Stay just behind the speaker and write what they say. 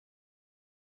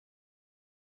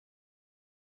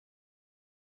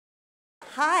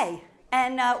Hi,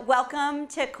 and welcome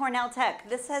to Cornell Tech.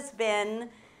 This has been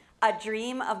a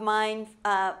dream of mine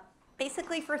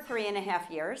basically for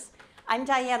 3.5 years. I'm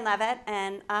Diane Levitt,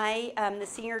 and I am the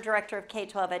Senior Director of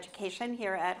K12 Education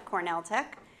here at Cornell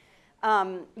Tech.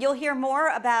 You'll hear more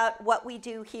about what we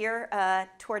do here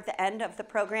toward the end of the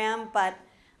program, but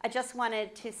I just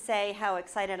wanted to say how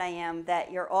excited I am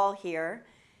that you're all here.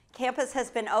 Campus has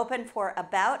been open for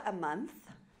about a month.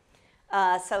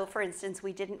 So for instance,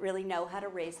 we didn't really know how to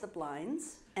raise the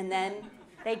blinds, and then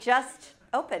they just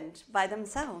opened by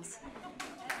themselves.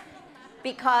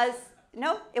 Because,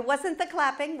 no, it wasn't the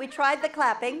clapping. We tried the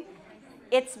clapping.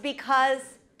 It's because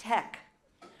tech,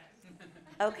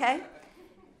 okay?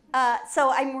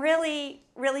 So I'm really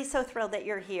so thrilled that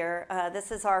you're here. This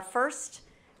is our first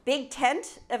big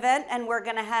tent event, and we're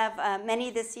gonna have many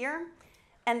this year.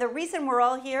 And the reason we're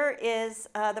all here is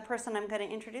the person I'm going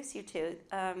to introduce you to.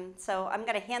 So I'm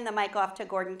going to hand the mic off to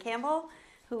Gordon Campbell,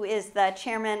 who is the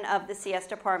chairman of the CS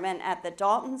department at the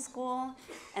Dalton School,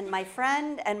 and my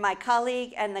friend and my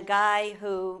colleague and the guy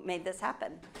who made this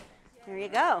happen. There you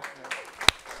go.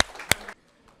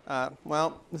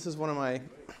 Well, this is one of my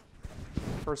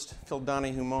first Phil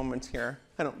Donahue moments here.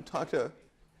 I don't talk to,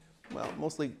 well,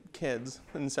 mostly kids,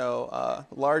 and so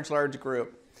large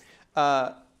group.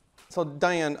 So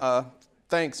Diane,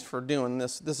 thanks for doing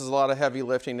this. This is a lot of heavy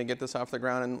lifting to get this off the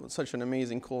ground in such an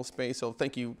amazing, cool space. So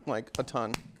thank you, like, a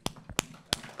ton.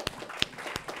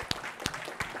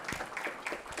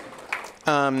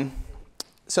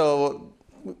 So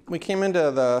we came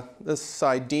into this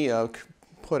idea of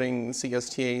putting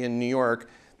CSTA in New York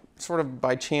sort of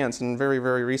by chance, and very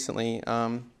recently.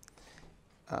 In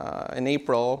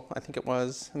April, I think it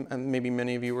was, and maybe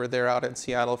many of you were there out in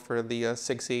Seattle for the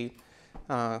SIGSE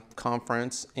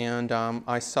conference, and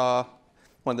I saw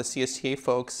one of the CSTA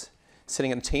folks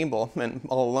sitting at a table and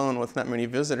all alone with not many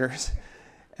visitors,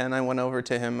 and I went over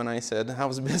to him and I said,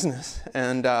 "How's business?"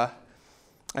 And I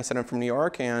said, "I'm from New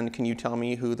York, and can you tell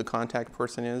me who the contact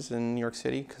person is in New York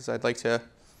City, because I'd like to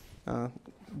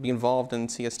be involved in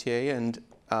CSTA." And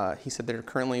he said there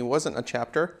currently wasn't a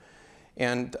chapter,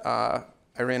 and I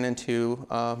ran into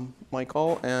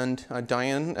Michael and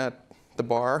Diane at the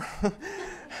bar.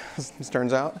 As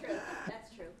turns out.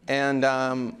 That's true. And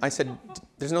I said,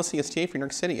 "There's no CSTA for New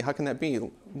York City. How can that be?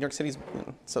 New York City's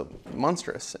so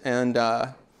monstrous." And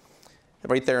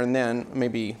right there and then,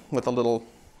 maybe with a little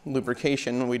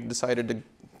lubrication, we decided to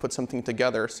put something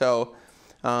together. So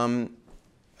when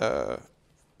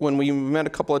we met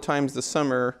a couple of times this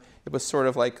summer, it was sort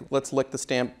of like, let's lick the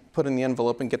stamp, put in the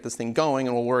envelope, and get this thing going,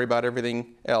 and we'll worry about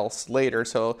everything else later.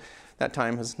 So that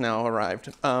time has now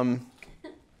arrived.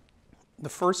 The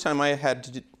first time I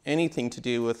had anything to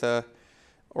do with a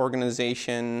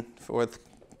organization with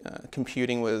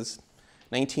computing was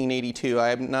 1982. I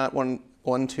am not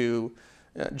one to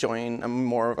join. I'm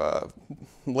more of a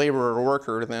laborer or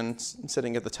worker than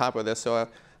sitting at the top of this. So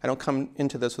I don't come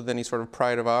into this with any sort of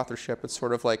pride of authorship. It's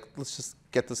sort of like, let's just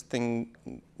get this thing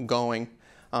going.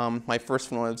 My first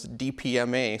one was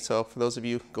DPMA. So for those of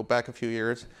you who go back a few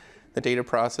years, the Data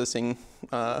Processing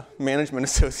Management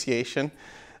Association.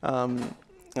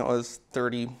 It was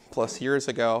 30 plus years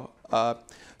ago.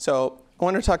 So I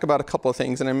want to talk about a couple of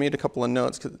things, and I made a couple of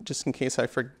notes just in case I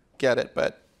forget it,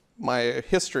 but my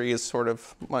history is sort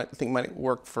of, I think might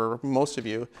work for most of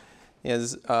you,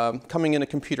 is coming into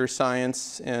computer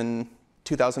science in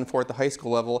 2004 at the high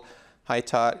school level. I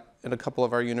taught at a couple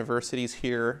of our universities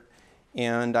here,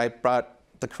 and I brought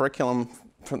the curriculum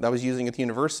that I was using at the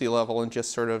university level and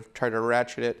just sort of tried to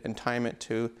ratchet it and time it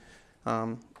to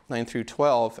 9 through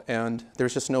 12, and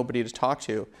there's just nobody to talk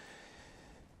to.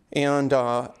 And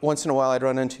once in a while I'd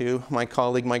run into my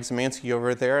colleague Mike Zemansky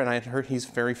over there, and I'd heard he's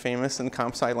very famous in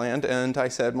comp sci land, and I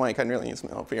said, "Mike, I really need some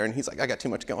help here," and he's like, "I got too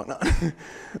much going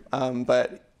on."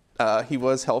 But he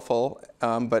was helpful,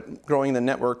 but growing the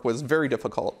network was very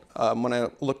difficult. When I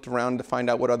looked around to find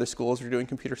out what other schools were doing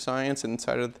computer science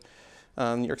inside of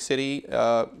New York City,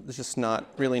 it was just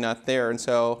really not there, and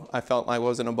so I felt I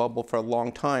was in a bubble for a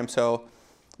long time. So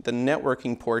the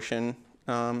networking portion,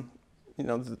 the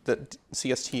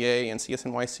CSTA and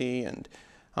CSNYC and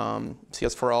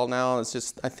CS4All now is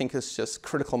just, I think it's just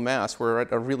critical mass. We're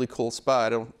at a really cool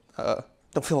spot. I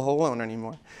don't feel alone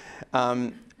anymore.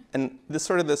 And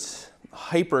this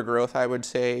hyper growth, I would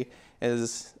say,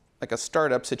 is like a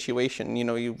startup situation.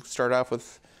 You start off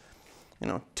with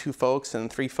 2 folks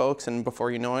and 3 folks, and before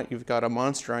you know it, you've got a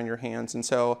monster on your hands. And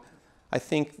so I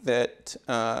think that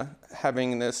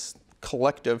having this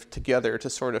collective together to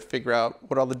sort of figure out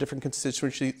what all the different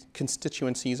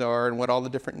constituencies are and what all the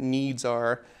different needs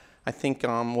are, I think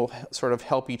will sort of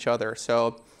help each other.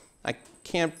 So I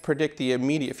can't predict the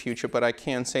immediate future, but I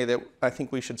can say that I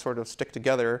think we should sort of stick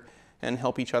together and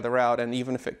help each other out. And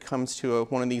even if it comes to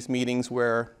one of these meetings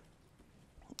where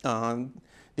the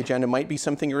agenda might be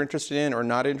something you're interested in or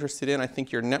not interested in, I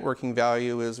think your networking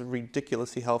value is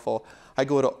ridiculously helpful. I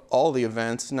go to all the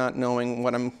events not knowing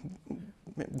what I'm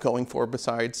going for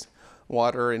besides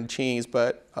water and cheese,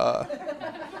 but I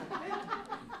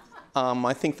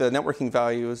think the networking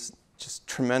value is just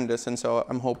tremendous, and so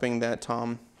I'm hoping that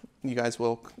you guys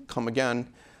will come again.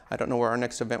 I don't know where our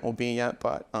next event will be yet,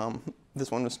 but this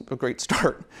one was a great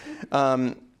start.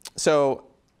 So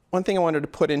one thing I wanted to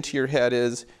put into your head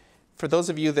is, for those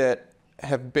of you that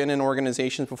have been in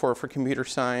organizations before for computer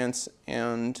science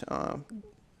and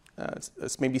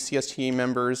maybe CSTA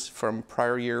members from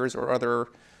prior years or other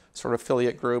sort of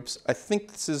affiliate groups, I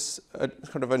think this is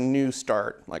sort of a new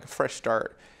start, like a fresh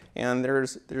start. And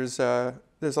there's a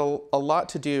lot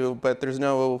to do, but there's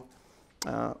no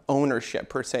ownership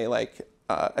per se. Like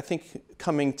I think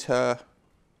coming to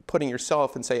putting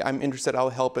yourself and say, I'm interested, I'll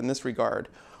help in this regard,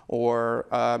 or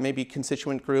maybe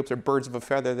constituent groups or birds of a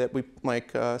feather that we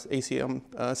like ACM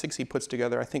 60 puts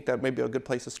together. I think that may be a good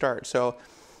place to start. So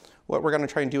what we're going to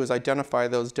try and do is identify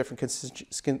those different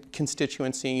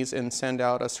constituencies and send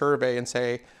out a survey and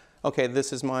say, okay,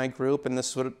 this is my group, and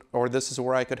this is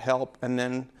where I could help, and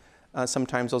then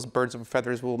sometimes those birds of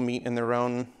feathers will meet in their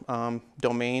own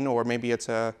domain, or maybe it's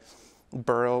a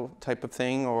borough type of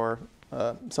thing, or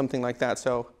something like that.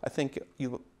 So I think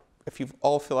if you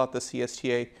all fill out the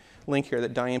CSTA link here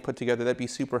that Diane put together, that'd be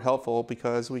super helpful,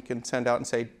 because we can send out and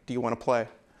say, do you want to play?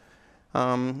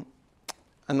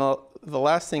 And the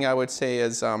last thing I would say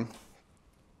is, and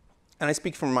I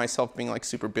speak from myself being like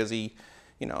super busy,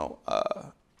 you know,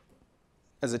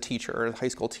 as a teacher, a high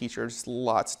school teacher, just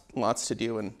lots to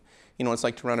do, and you know, it's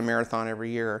like to run a marathon every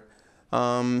year.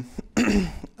 I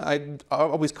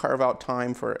always carve out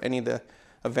time for any of the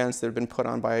events that have been put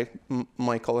on by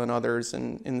Michael and others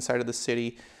inside of the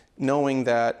city, knowing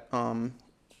that I'm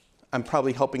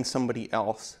probably helping somebody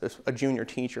else, a junior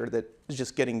teacher that is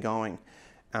just getting going,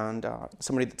 and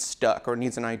somebody that's stuck or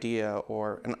needs an idea,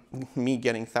 or me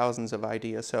getting thousands of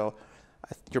ideas. So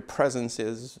your presence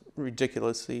is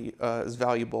ridiculously as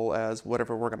valuable as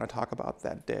whatever we're going to talk about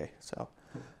that day. So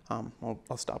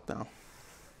I'll stop now.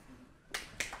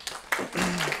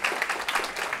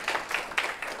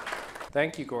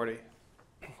 Thank you, Gordy.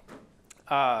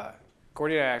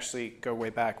 Gordy and I actually go way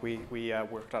back. We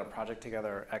worked on a project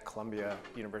together at Columbia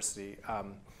University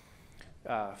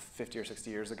 50 or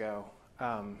 60 years ago.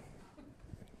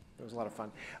 It was a lot of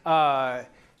fun.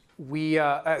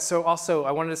 So also,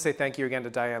 I wanted to say thank you again to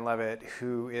Diane Levitt,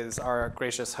 who is our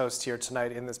gracious host here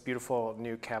tonight in this beautiful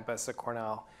new campus at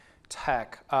Cornell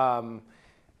Tech.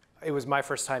 It was my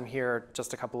first time here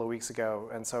just a couple of weeks ago,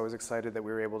 and so I was excited that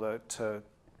we were able to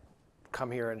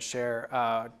come here and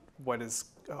share what is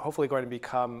hopefully going to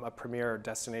become a premier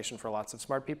destination for lots of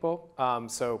smart people.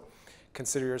 So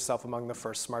consider yourself among the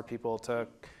first smart people to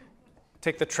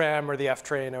take the tram or the F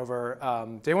train over.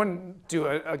 Did anyone do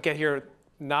a get here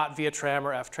not via tram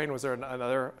or F train? Was there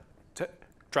another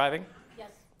driving?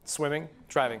 Yes. Swimming?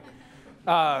 Driving.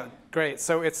 Great.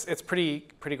 So it's pretty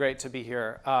great to be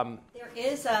here. There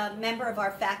is a member of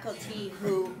our faculty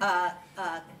who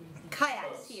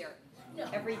kayaks here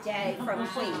every day from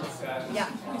Queens. Yeah.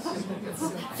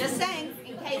 Just saying,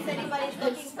 in case anybody's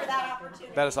looking for that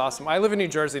opportunity. That is awesome. I live in New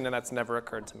Jersey, and that's never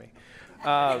occurred to me.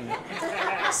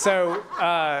 So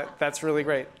that's really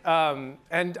great.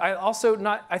 And I also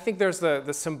I think there's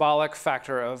the symbolic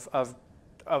factor of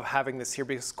having this here,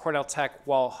 because Cornell Tech,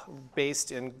 while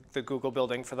based in the Google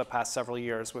building for the past several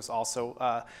years, was also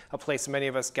a place many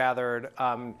of us gathered,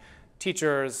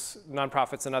 teachers,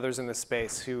 nonprofits, and others in this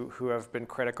space who have been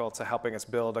critical to helping us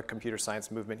build a computer science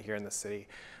movement here in the city.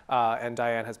 And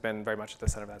Diane has been very much at the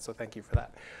center of that, so thank you for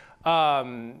that.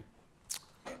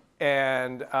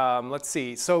 Let's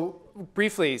see, so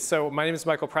briefly, my name is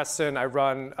Michael Preston. I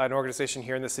run an organization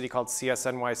here in the city called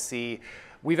CSNYC.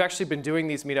 We've actually been doing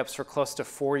these meetups for close to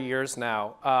 4 years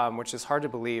now, which is hard to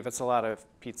believe. It's a lot of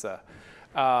pizza.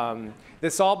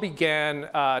 This all began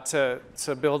to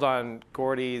build on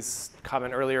Gordy's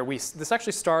comment earlier. This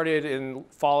actually started in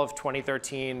fall of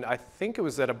 2013. I think it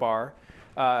was at a bar.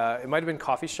 It might have been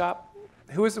coffee shop.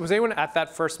 Was anyone at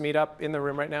that first meetup in the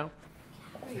room right now?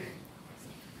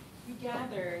 We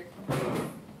gathered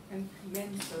and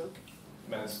men spoke.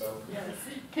 Men spoke. Yes.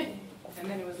 And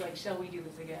then it was like, shall we do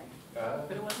this again?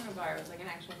 But it wasn't a bar, it was like an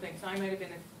actual thing. So I might have been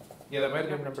yeah, that might have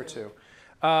been number two.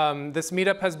 This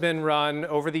meetup has been run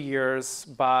over the years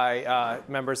by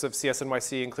members of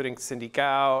CSNYC, including Cindy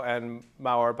Gao and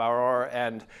Maur Baur,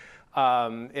 and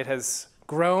it has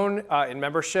grown in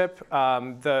membership.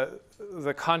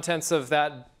 The contents of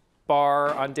that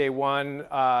bar on day one,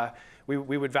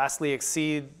 we would vastly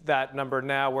exceed that number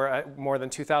now. We're at more than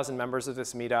 2,000 members of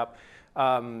this meetup.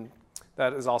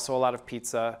 That is also a lot of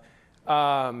pizza.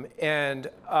 Over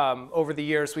the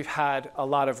years, we've had a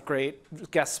lot of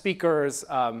great guest speakers,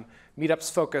 meetups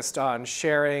focused on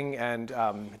sharing and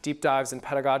deep dives in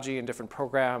pedagogy and different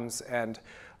programs. And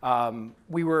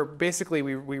we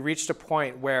reached a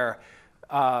point where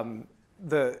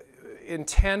in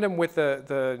tandem with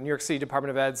the New York City Department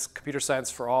of Ed's Computer Science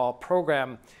for All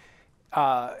program,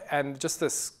 and just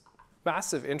this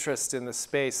massive interest in the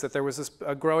space, that there was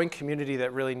a growing community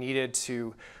that really needed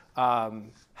to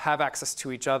have access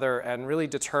to each other and really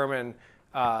determine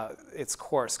its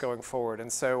course going forward. And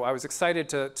so I was excited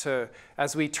to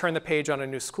as we turn the page on a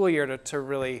new school year, to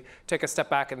really take a step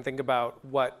back and think about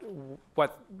what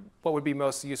would be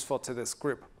most useful to this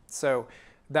group. So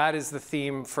that is the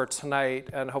theme for tonight,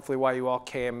 and hopefully why you all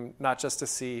came, not just to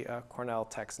see Cornell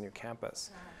Tech's new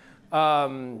campus.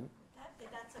 That's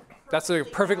a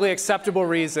perfectly acceptable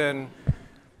reason,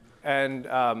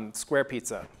 and square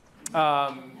pizza.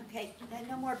 Okay,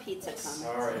 no more pizza comments.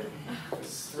 Sorry,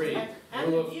 it's 3.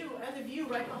 And the view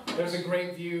right behind. There's a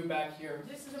great view back here.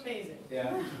 This is amazing.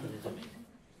 Yeah.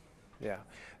 Yeah.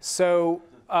 So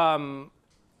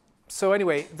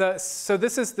anyway, so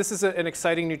this is an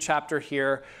exciting new chapter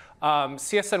here.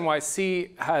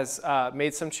 CSNYC has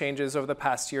made some changes over the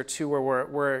past year too, where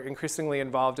we're increasingly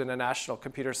involved in a national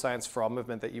computer science for all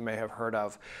movement that you may have heard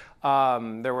of.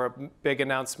 There were big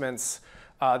announcements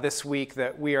this week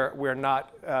that we're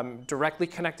not directly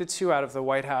connected to out of the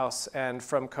White House and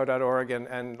from code.org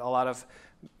and a lot of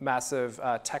massive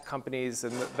tech companies,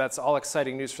 and that's all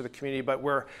exciting news for the community. But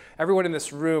everyone in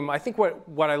this room, I think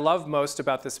what I love most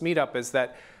about this meetup is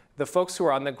that the folks who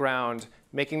are on the ground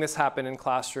making this happen in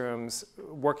classrooms,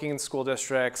 working in school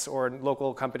districts or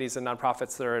local companies and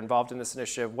nonprofits that are involved in this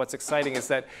initiative, what's exciting is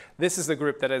that this is the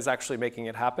group that is actually making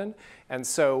it happen. And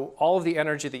so all of the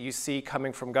energy that you see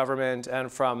coming from government and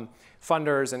from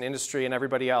funders and industry and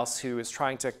everybody else who is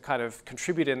trying to kind of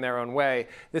contribute in their own way,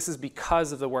 this is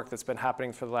because of the work that's been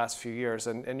happening for the last few years.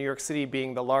 And New York City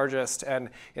being the largest and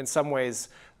in some ways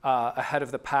ahead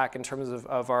of the pack in terms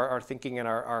of our thinking and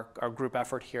our group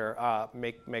effort here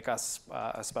make us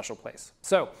a special place.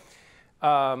 So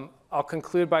I'll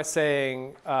conclude by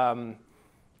saying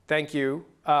thank you.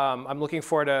 I'm looking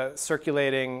forward to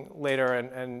circulating later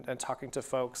and talking to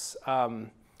folks.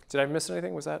 Did I miss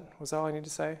anything? Was that all I need to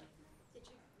say? You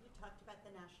talked about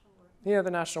the national work? Yeah, the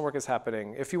national work is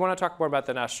happening. If you want to talk more about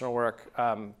the national work,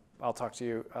 I'll talk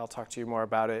to you more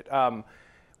about it.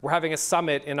 We're having a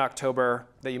summit in October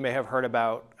that you may have heard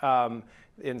about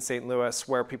in St. Louis,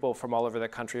 where people from all over the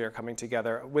country are coming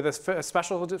together with a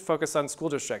special focus on school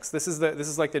districts. This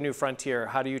is like the new frontier.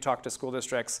 How do you talk to school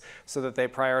districts so that they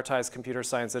prioritize computer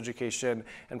science education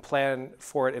and plan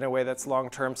for it in a way that's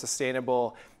long-term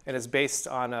sustainable and is based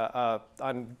on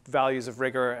values of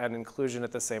rigor and inclusion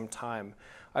at the same time?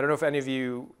 I don't know if any of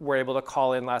you were able to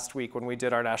call in last week when we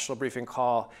did our national briefing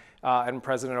call and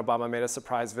President Obama made a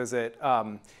surprise visit.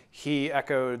 He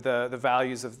echoed the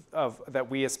values of that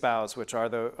we espouse, which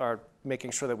are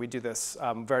making sure that we do this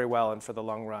very well and for the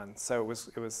long run. So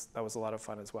that was a lot of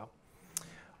fun as well.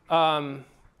 All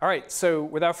right, so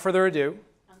without further ado,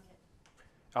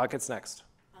 Aankit's next.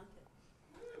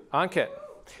 Aankit.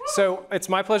 So it's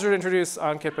my pleasure to introduce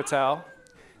Aankit Patel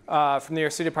from the New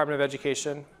York City Department of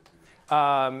Education,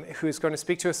 who's going to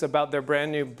speak to us about their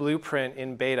brand new blueprint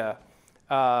in beta.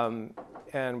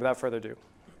 And without further ado.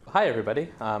 Hi, everybody.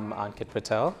 I'm Aankit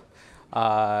Patel.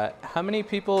 How many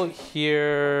people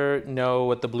here know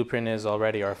what the blueprint is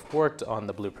already, or have worked on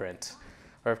the blueprint,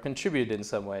 or have contributed in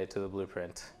some way to the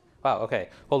blueprint? Wow, OK,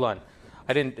 hold on.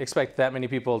 I didn't expect that many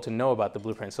people to know about the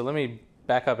blueprint. So let me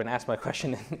back up and ask my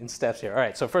question in steps here. All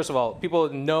right, so first of all, people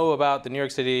know about the New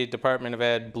York City Department of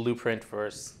Ed blueprint for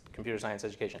computer science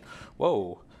education.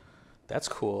 Whoa, that's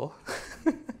cool.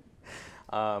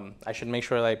 I should make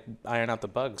sure I iron out the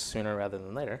bugs sooner rather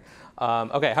than later.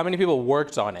 OK, how many people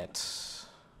worked on it?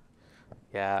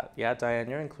 Yeah, Diane,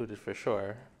 you're included for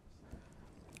sure.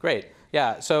 Great.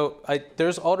 Yeah, so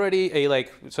there's already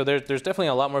there's definitely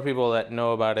a lot more people that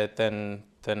know about it than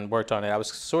worked on it. I was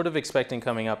sort of expecting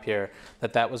coming up here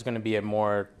that was going to be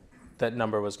that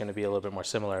number was going to be a little bit more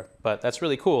similar, but that's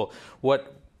really cool.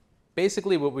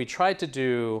 Basically what we tried to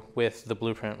do with the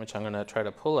blueprint, which I'm going to try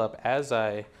to pull up as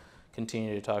I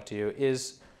continue to talk to you,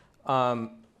 is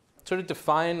sort of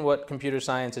define what computer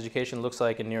science education looks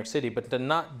like in New York City, but to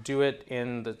not do it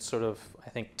in the sort of, I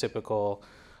think, typical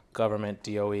government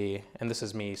DOE, and this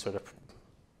is me sort of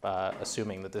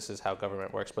assuming that this is how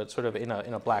government works, but sort of in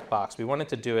a black box. We wanted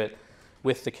to do it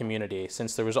with the community,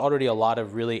 since there was already a lot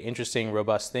of really interesting,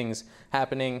 robust things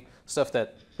happening, stuff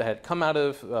that had come out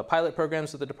of pilot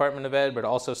programs at the Department of Ed, but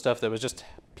also stuff that was just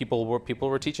people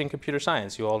were teaching computer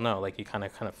science. You all know, like you kind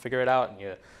of figure it out and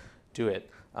you do it.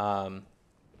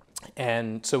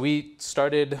 And so we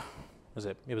started,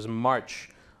 it was March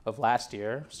of last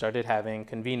year, started having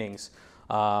convenings.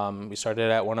 We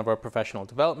started at one of our professional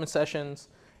development sessions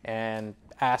and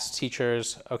asked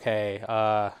teachers, okay,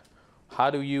 how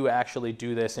do you actually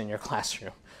do this in your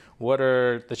classroom? What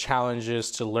are the challenges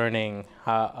to learning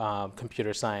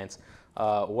computer science?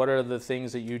 What are the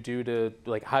things that you do to,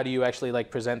 like, how do you actually like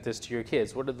present this to your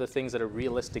kids? What are the things that are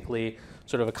realistically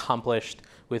sort of accomplished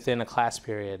within a class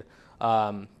period?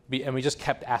 And we just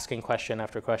kept asking question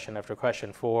after question after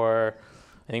question for,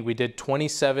 I think we did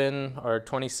 27 or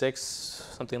 26,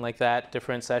 something like that,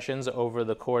 different sessions over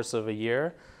the course of a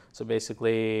year. So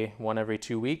basically one every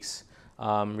 2 weeks,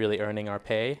 really earning our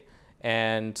pay.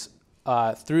 And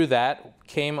through that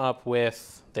came up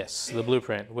with this, the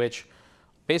blueprint, which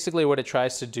basically what it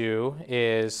tries to do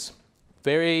is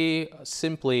very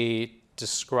simply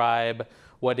describe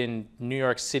what in New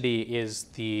York City is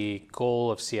the goal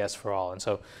of CS4All. And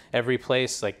so every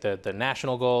place, like the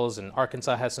national goals, and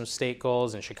Arkansas has some state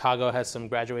goals, and Chicago has some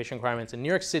graduation requirements. In New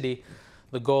York City,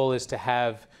 the goal is to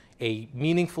have a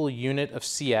meaningful unit of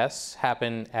CS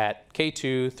happen at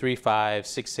K2, 3, 5,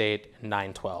 6, 8, and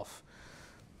 9, 12.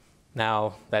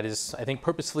 Now, that is, I think,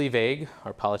 purposefully vague.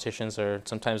 Our politicians are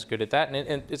sometimes good at that,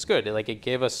 and it's good. Like, it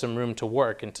gave us some room to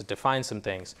work and to define some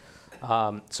things.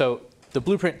 So the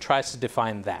blueprint tries to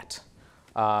define that.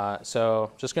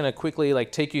 So just going to quickly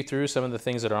take you through some of the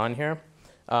things that are on here.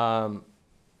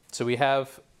 So we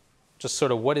have just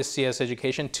sort of what is CS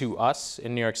education to us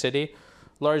in New York City.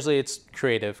 Largely, it's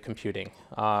creative computing.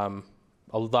 A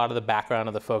lot of the background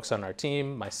of the folks on our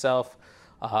team, myself,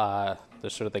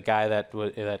 there's sort of the guy that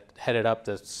headed up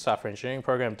the software engineering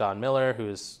program, Don Miller, who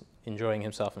is enjoying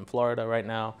himself in Florida right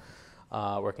now,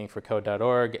 working for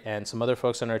code.org, and some other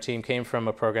folks on our team came from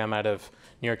a program out of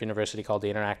New York University called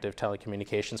the Interactive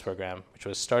Telecommunications Program, which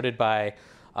was started by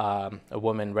a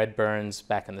woman, Red Burns,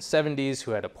 back in the 70s, who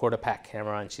had a Portapack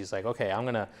camera, and she's like, okay, I'm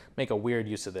gonna make a weird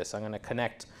use of this. I'm gonna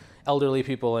connect elderly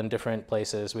people in different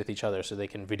places with each other so they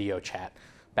can video chat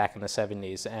back in the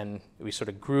 70s. And we sort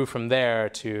of grew from there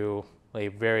to a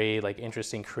very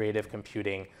interesting creative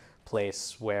computing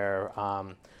place where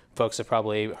folks have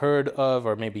probably heard of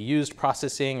or maybe used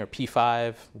processing or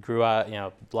P5, grew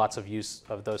out, lots of use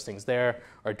of those things there.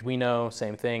 Arduino,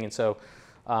 same thing. And so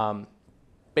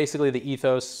basically the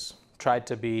ethos I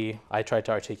tried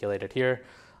to articulate it here.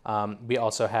 We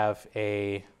also have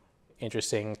a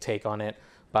interesting take on it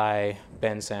by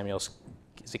Ben Samuels.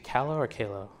 Is it Calo or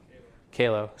Kalo?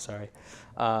 Kalo, sorry.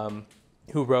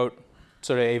 Who wrote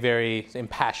sort of a very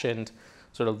impassioned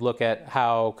sort of look at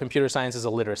how computer science is a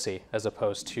literacy as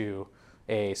opposed to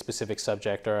a specific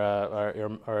subject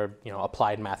or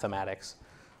applied mathematics.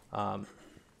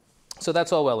 So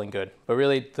that's all well and good, but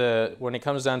really when it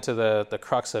comes down to the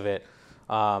crux of it,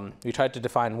 we tried to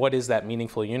define what is that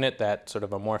meaningful unit, that sort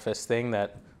of amorphous thing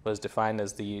that was defined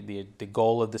as the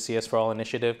goal of the CS4All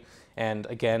initiative. And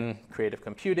again, creative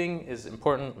computing is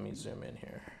important. Let me zoom in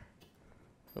here.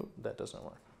 Oh, that doesn't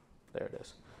work. There it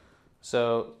is.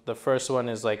 So the first one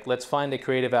is let's find a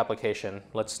creative application.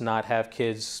 Let's not have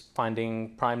kids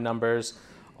finding prime numbers,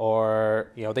 or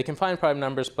they can find prime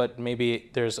numbers, but maybe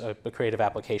there's a creative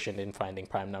application in finding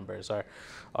prime numbers,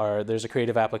 or there's a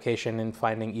creative application in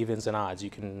finding evens and odds. You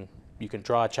can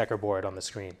draw a checkerboard on the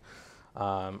screen,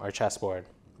 or chessboard.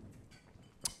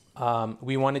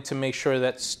 We wanted to make sure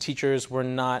that teachers were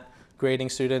not grading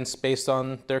students based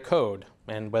on their code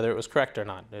and whether it was correct or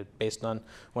not. Based on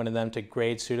wanted them to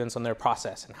grade students on their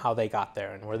process and how they got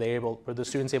there, and were the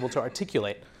students able to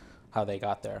articulate how they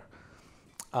got there.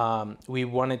 We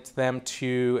wanted them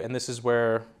to, and this is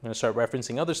where I'm going to start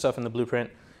referencing other stuff in the blueprint.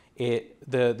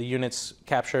 The units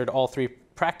captured all 3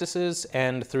 practices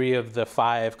and 3 of the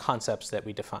 5 concepts that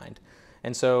we defined.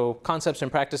 And so concepts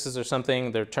and practices are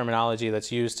something, they're terminology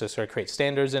that's used to sort of create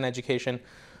standards in education.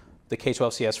 The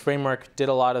K12 CS framework did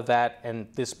a lot of that, and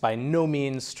this by no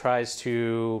means tries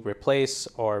to replace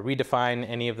or redefine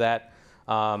any of that,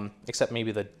 except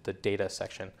maybe the data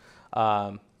section.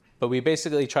 But we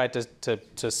basically tried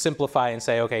to simplify and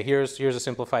say, okay, here's a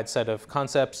simplified set of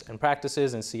concepts and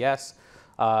practices in CS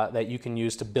that you can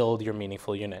use to build your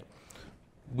meaningful unit.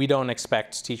 we don't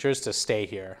expect teachers to stay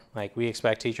here. Like, we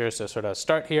expect teachers to sort of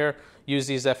start here, use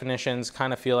these definitions,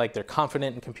 kind of feel like they're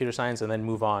confident in computer science, and then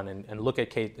move on and look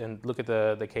at the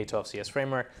K12 CS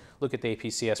framework, look at the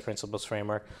AP CS principles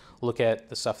framework, look at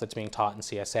the stuff that's being taught in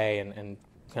CSA, and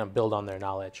kind of build on their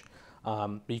knowledge.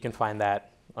 But you can find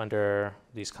that under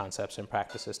these concepts and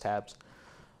practices tabs.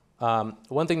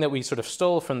 One thing that we sort of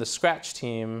stole from the Scratch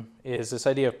team is this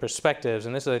idea of perspectives,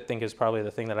 and this I think is probably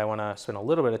the thing that I want to spend a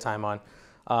little bit of time on.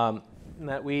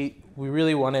 That we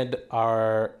really wanted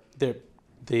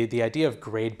the idea of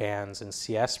grade bands in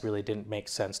CS really didn't make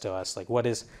sense to us. Like, what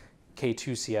is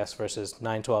K2 CS versus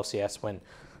 912 CS when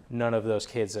none of those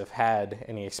kids have had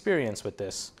any experience with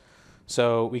this?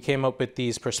 So we came up with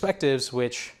these perspectives,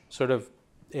 which sort of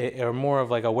are more of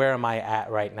like a where am I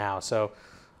at right now? So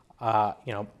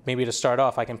you know, maybe to start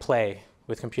off, I can play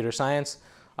with computer science.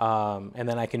 And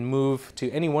then I can move to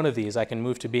any one of these. I can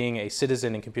move to being a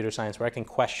citizen in computer science where I can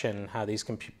question how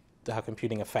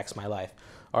computing affects my life.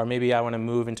 Or maybe I want to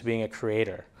move into being a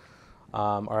creator.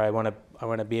 Or I want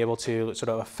to be able to sort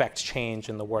of affect change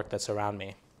in the work that's around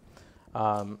me.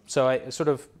 So I sort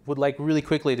of would like really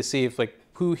quickly to see if like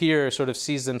who here sort of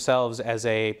sees themselves as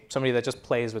somebody that just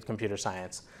plays with computer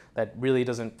science, that really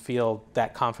doesn't feel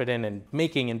that confident in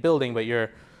making and building, but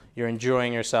you're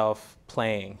enjoying yourself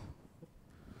playing.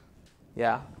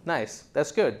 Yeah, nice.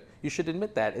 That's good. You should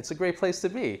admit that. It's a great place to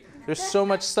be. There's so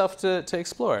much stuff to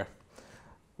explore.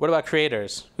 What about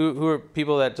creators? Who are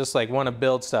people that just like want to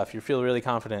build stuff? You feel really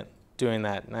confident doing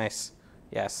that. Nice.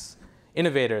 Yes.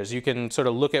 Innovators. You can sort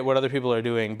of look at what other people are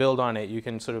doing, build on it. You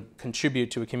can sort of contribute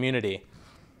to a community.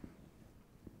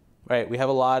 Right. We have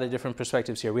a lot of different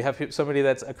perspectives here. We have somebody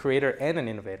that's a creator and an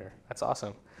innovator. That's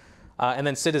awesome. And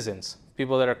then citizens.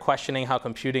 People that are questioning how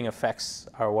computing affects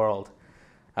our world.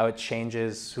 How it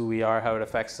changes who we are, how it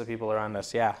affects the people around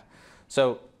us. Yeah.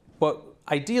 So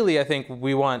ideally, I think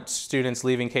we want students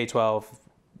leaving K12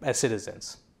 as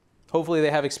citizens. Hopefully they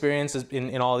have experiences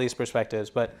in all these perspectives,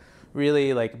 but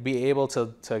really like be able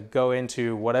to go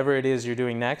into whatever it is you're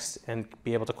doing next and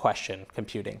be able to question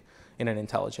computing in an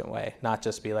intelligent way. Not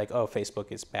just be like, oh,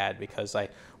 Facebook is bad because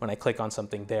when I click on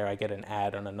something there, I get an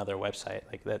ad on another website.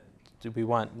 Like that, we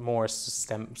want more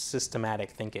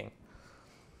systematic thinking.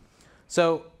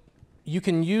 So you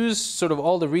can use sort of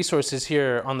all the resources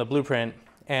here on the blueprint,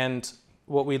 and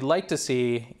what we'd like to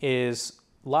see is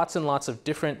lots and lots of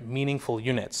different meaningful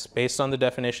units based on the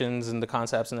definitions and the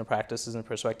concepts and the practices and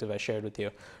perspective I shared with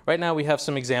you. Right now we have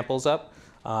some examples up.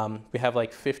 We have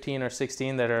like 15 or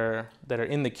 16 that are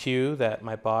in the queue that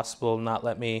my boss will not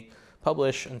let me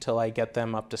publish until I get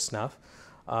them up to snuff.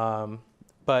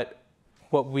 But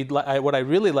what I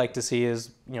really like to see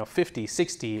is 50,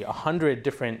 60, 100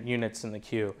 different units in the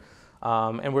queue.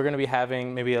 And we're going to be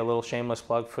having maybe a little shameless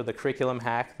plug for the curriculum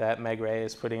hack that Meg Ray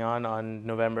is putting on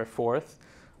November 4th,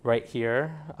 right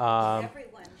here.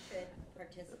 Everyone should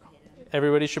participate in it.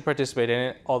 Everybody should participate in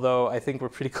it, although I think we're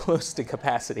pretty close to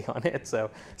capacity on it, so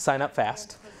sign up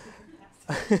fast.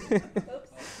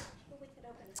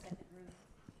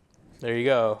 There you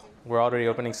go. We're already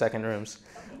opening second rooms.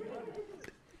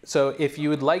 So if you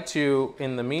would like to,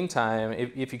 in the meantime,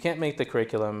 if you can't make the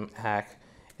curriculum hack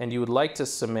and you would like to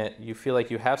submit, you feel like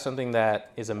you have something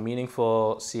that is a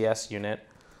meaningful CS unit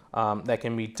that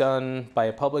can be done by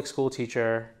a public school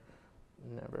teacher,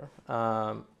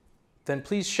 then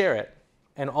please share it.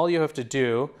 And all you have to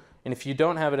do, and if you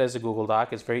don't have it as a Google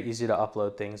Doc, it's very easy to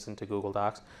upload things into Google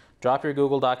Docs. Drop your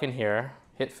Google Doc in here,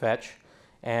 hit fetch,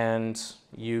 and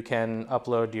you can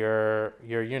upload your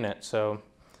unit. So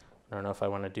I don't know if I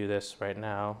want to do this right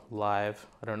now, live.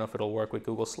 I don't know if it'll work with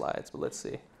Google Slides, but let's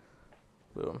see.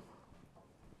 Boom.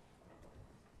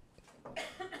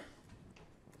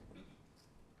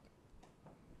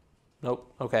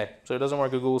 Nope, okay. So it doesn't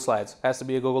work with Google Slides. It has to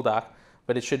be a Google Doc,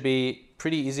 but it should be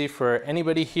pretty easy for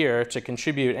anybody here to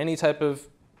contribute any type of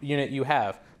unit you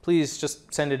have. Please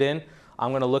just send it in.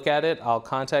 I'm going to look at it. I'll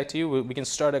contact you. We can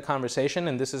start a conversation,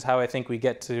 and this is how I think we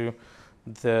get to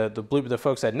the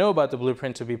folks that know about the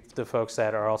blueprint to be the folks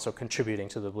that are also contributing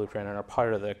to the blueprint and are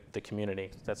part of the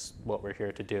community. That's what we're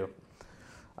here to do.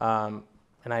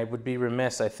 And I would be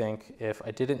remiss, I think, if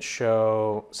I didn't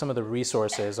show some of the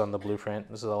resources on the blueprint.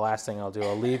 This is the last thing I'll do.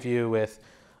 I'll leave you with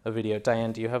a video.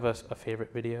 Diane, do you have a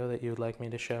favorite video that you would like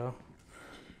me to show?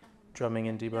 Drumming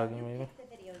and debugging, maybe?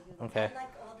 Okay. I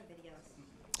like all the videos.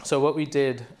 So what we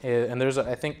did, and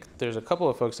I think there's a couple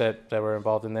of folks that were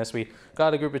involved in this. We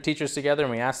got a group of teachers together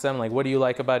and we asked them, like, what do you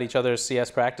like about each other's CS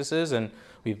practices? And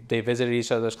they visited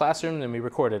each other's classrooms and we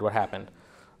recorded what happened.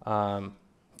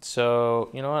 So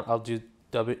you know what? I'll do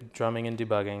drumming and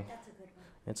debugging. That's a good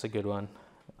one. It's a good one.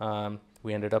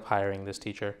 We ended up hiring this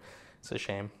teacher. It's a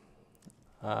shame,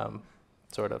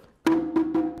 sort of.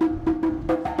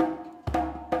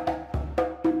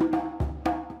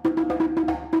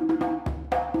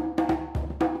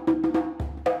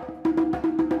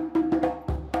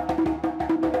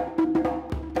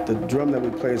 The drum that we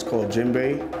play is called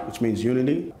djembe, which means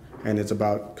unity, and it's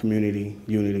about community,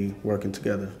 unity, working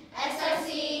together.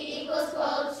 SRC equals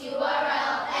quotes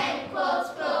URL and quotes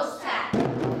close tag.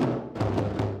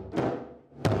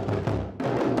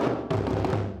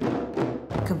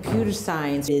 Computer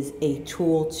science is a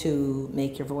tool to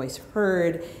make your voice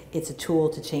heard. It's a tool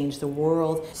to change the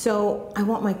world. So I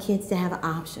want my kids to have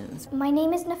options. My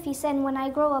name is Nafisa, and when I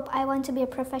grow up, I want to be a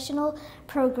professional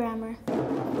programmer.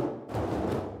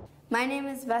 My name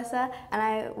is Vesa,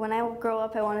 and when I grow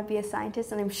up, I want to be a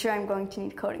scientist, and I'm sure I'm going to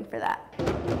need coding for that.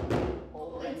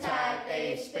 Open tag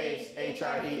A space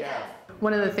HREF.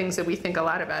 One of the things that we think a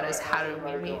lot about is how do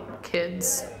we meet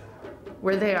kids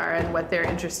where they are and what they're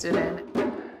interested in.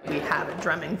 We have a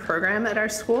drumming program at our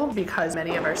school because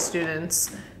many of our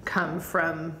students come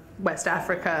from West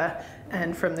Africa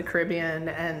and from the Caribbean,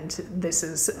 and this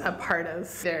is a part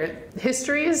of their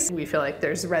histories. We feel like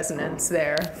there's resonance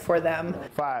there for them.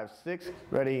 5, 6,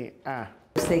 ready,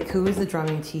 Sekou is the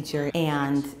drumming teacher,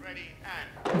 and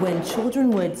when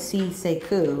children would see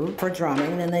Sekou for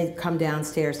drumming, then they'd come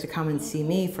downstairs to come and see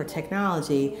me for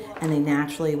technology, and they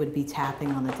naturally would be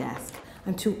tapping on the desk.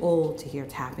 I'm too old to hear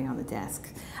tapping on the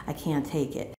desk. I can't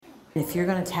take it. If you're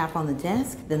going to tap on the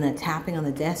desk, then the tapping on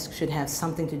the desk should have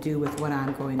something to do with what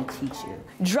I'm going to teach you.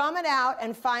 Drum it out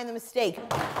and find the mistake.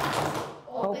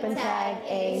 Open tag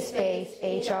A space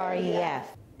HREF.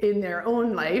 In their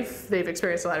own life, they've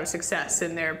experienced a lot of success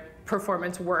in their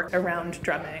performance work around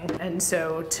drumming. And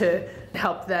so to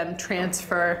help them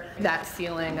transfer that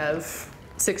feeling of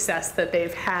success that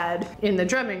they've had in the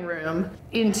drumming room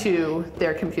into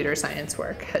their computer science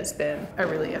work has been a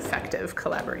really effective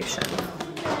collaboration.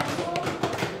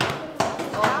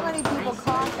 How many people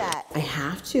caught that? I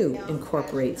have to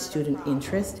incorporate student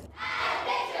interest.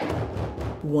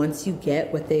 Once you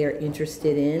get what they are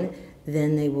interested in,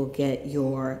 then they will get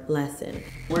your lesson.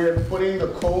 We're putting the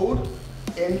code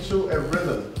into a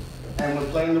rhythm, and we're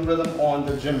playing the rhythm on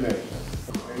the djembe.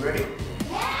 Are you ready?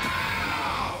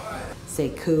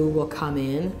 Sekou will come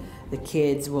in, the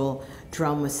kids will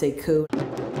drum with Sekou.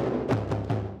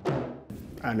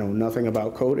 I know nothing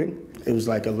about coding. It was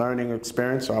like a learning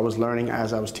experience, so I was learning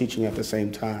as I was teaching at the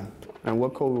same time. And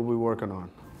what code were we working on?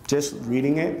 Just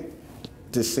reading it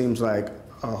just seems like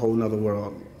a whole nother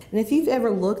world. And if you've ever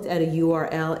looked at a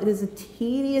URL, it is a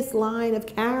tedious line of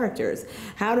characters.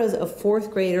 How does a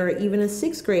 4th grader or even a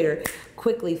 6th grader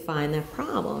quickly find that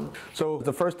problem? So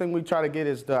the first thing we try to get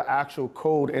is the actual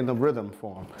code in the rhythm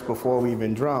form. Before we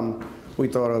even drum, we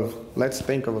thought of, let's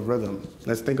think of a rhythm.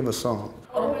 Let's think of a song.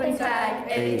 Open tag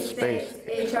A space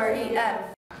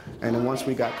HREF. And then once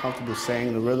we got comfortable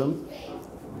saying the rhythm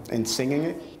and singing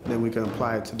it, then we can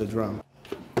apply it to the drum.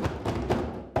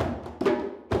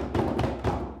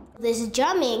 This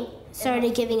drumming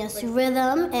started giving us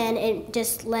rhythm, and it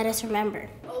just let us remember.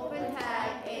 Open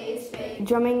tag A space.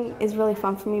 Drumming is really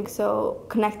fun for me, so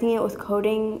connecting it with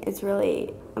coding is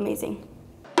really amazing.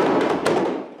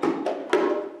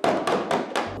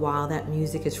 While that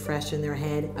music is fresh in their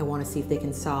head, I want to see if they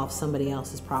can solve somebody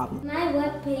else's problem. My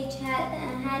webpage had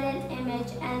an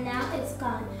image, and now it's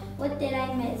gone. What did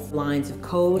I miss? Lines of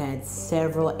code had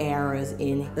several errors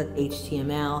in the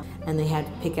HTML, and they had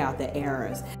to pick out the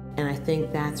errors. And I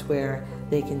think that's where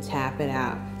they can tap it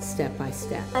out step by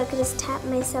step. I could just tap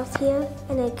myself here,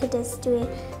 and I could just do it.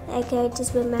 I could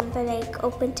just remember like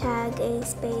open tag A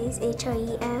space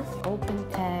HREF. Open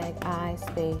tag I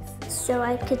space. So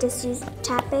I could just use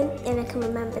tapping, and I can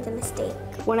remember the mistake.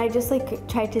 When I just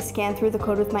tried to scan through the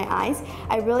code with my eyes,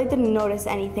 I really didn't notice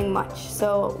anything much.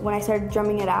 So when I started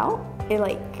drumming it out,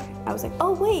 I was like,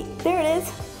 oh wait, there it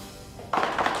is.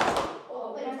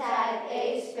 Open tag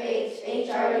A space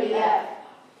HREF.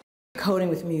 Coding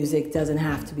with music doesn't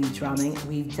have to be drumming.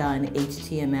 We've done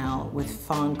HTML with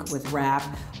funk, with rap,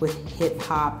 with hip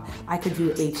hop. I could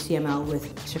do HTML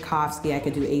with Tchaikovsky. I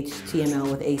could do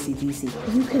HTML with AC/DC.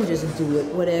 You can just do it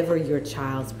whatever your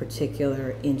child's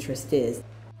particular interest is.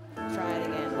 Try it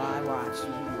again while I watch.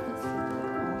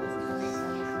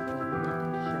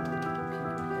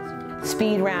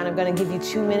 Speed round, I'm going to give you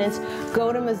 2 minutes.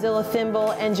 Go to Mozilla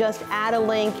Thimble and just add a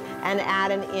link and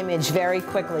add an image very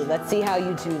quickly. Let's see how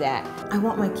you do that. I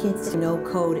want my kids to know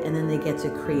code, and then they get to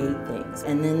create things,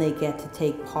 and then they get to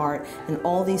take part in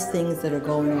all these things that are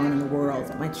going on in the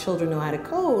world. My children know how to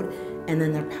code, and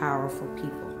then they're powerful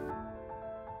people.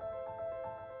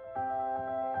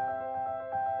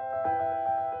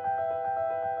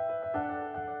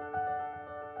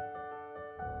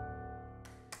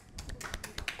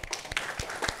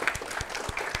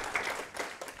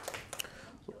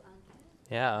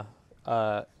 Yeah.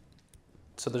 So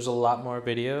there's a lot more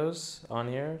videos on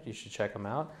here. You should check them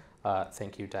out.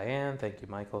 Thank you, Diane. Thank you,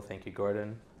 Michael. Thank you,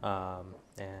 Gordon.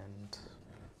 And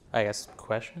I guess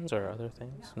questions or other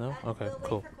things? No? Okay,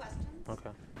 cool. Okay.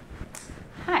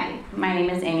 Hi, my name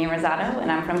is Aimee Ropsato,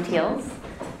 and I'm from TEALS.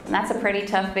 And that's a pretty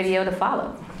tough video to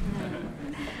follow.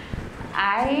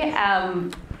 At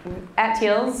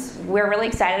TEALS, we're really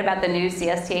excited about the new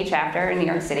CSTA chapter in New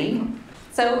York City.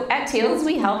 So at TEALS,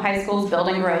 we help high schools build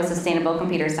and grow sustainable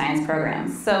computer science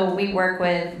programs. So we work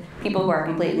with people who are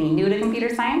completely new to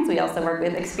computer science. We also work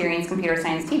with experienced computer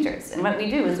science teachers. And what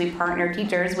we do is we partner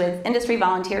teachers with industry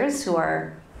volunteers who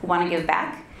want to give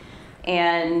back.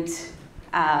 And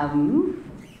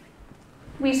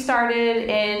we started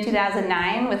in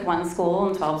 2009 with 1 school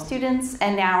and 12 students,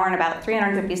 and now we're in about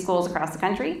 350 schools across the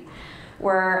country.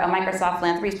 We're a Microsoft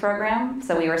Philanthropies program,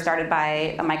 so we were started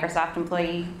by a Microsoft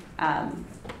employee.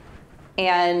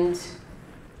 And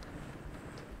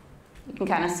you can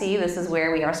kind of see this is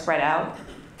where we are spread out.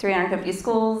 350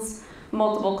 schools,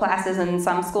 multiple classes in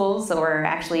some schools, so we're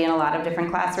actually in a lot of different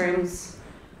classrooms.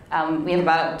 We have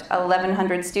about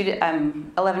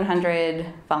 1,100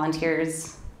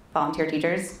 volunteer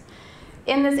teachers.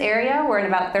 In this area, we're in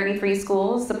about 33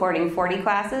 schools supporting 40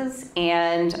 classes,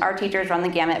 and our teachers run the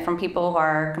gamut from people who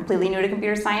are completely new to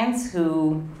computer science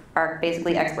who are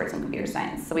basically experts in computer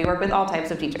science. So we work with all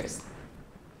types of teachers.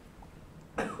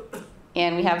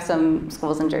 And we have some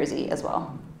schools in Jersey as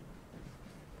well.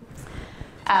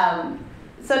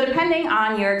 So depending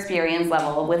on your experience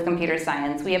level with computer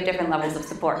science, we have different levels of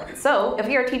support. So if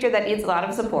you're a teacher that needs a lot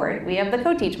of support, we have the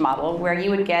co-teach model where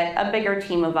you would get a bigger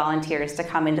team of volunteers to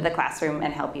come into the classroom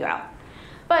and help you out.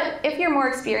 But if you're more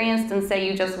experienced and say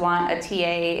you just want a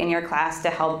TA in your class to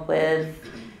help with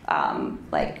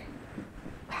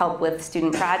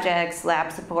student projects,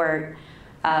 lab support,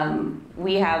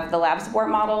 we have the lab support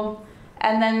model.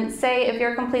 And then say if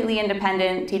you're completely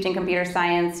independent teaching computer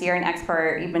science, you're an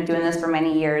expert, you've been doing this for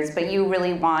many years, but you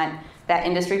really want that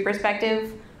industry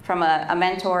perspective from a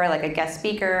mentor, like a guest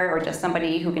speaker, or just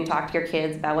somebody who can talk to your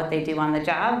kids about what they do on the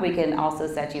job, we can also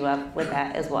set you up with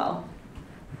that as well.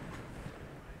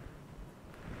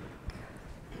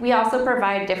 We also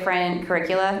provide different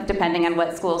curricula depending on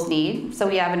what schools need. So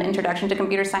we have an Introduction to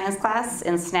Computer Science class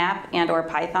in Snap and/or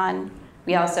Python.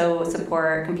 We also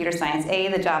support Computer Science A,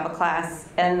 the Java class,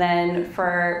 and then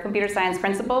for Computer Science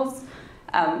Principles,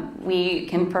 we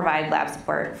can provide lab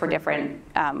support for different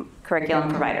curriculum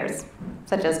providers,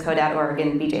 such as Code.org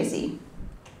and BJC.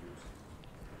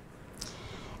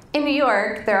 In New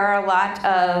York, there are a lot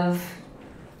of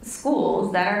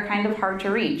schools that are kind of hard to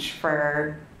reach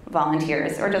for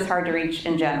volunteers, or just hard to reach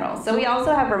in general. So we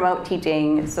also have remote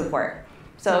teaching support.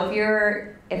 So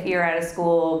if you're at a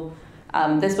school,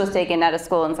 this was taken at a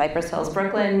school in Cypress Hills,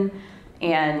 Brooklyn,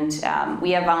 and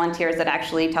we have volunteers that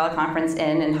actually teleconference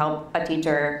in and help a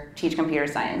teacher teach computer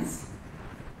science.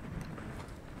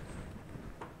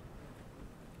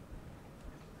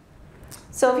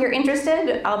 So if you're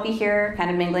interested, I'll be here kind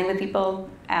of mingling with people.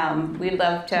 I'd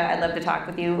love to talk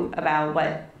with you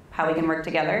about how we can work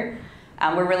together.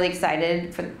 We're really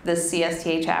excited for this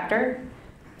CSTA chapter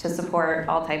to support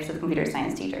all types of computer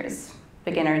science teachers,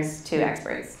 beginners to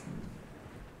experts.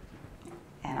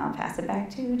 And I'll pass it back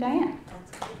to Diane.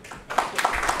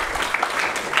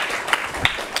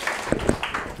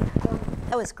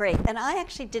 That was great. And I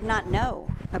actually did not know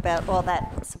about all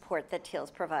that support that TEALS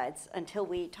provides until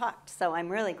we talked. So I'm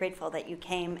really grateful that you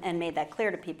came and made that clear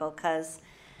to people, because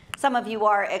some of you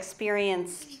are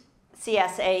experienced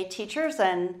CSA teachers,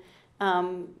 and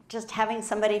just having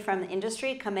somebody from the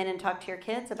industry come in and talk to your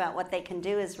kids about what they can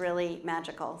do is really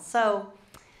magical. So.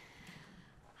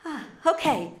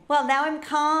 Okay, well now I'm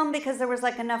calm because there was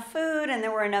like enough food and there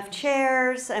were enough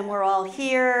chairs and we're all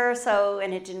here,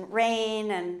 and it didn't rain,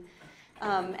 and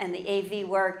the AV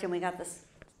worked and we got the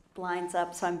blinds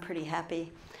up, so I'm pretty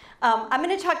happy. I'm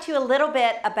going to talk to you a little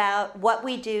bit about what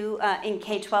we do in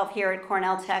K12 here at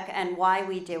Cornell Tech and why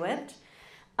we do it.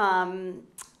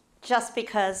 Just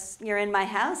because you're in my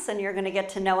house and you're going to get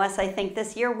to know us, I think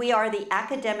this year we are the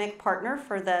academic partner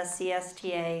for the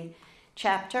CSTA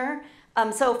chapter.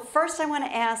 So first I want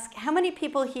to ask, how many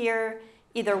people here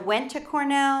either went to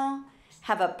Cornell,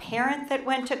 have a parent that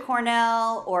went to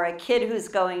Cornell, or a kid who's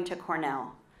going to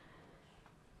Cornell?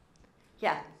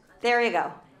 Yeah, there you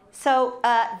go. So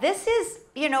this is,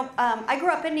 I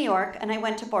grew up in New York and I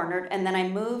went to Barnard, and then I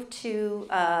moved to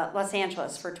Los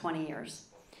Angeles for 20 years.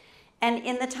 And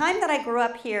in the time that I grew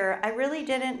up here, I really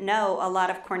didn't know a lot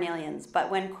of Cornellians,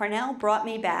 but when Cornell brought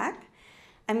me back,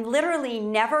 I'm literally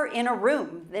never in a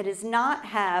room that does not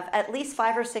have at least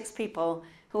 5 or 6 people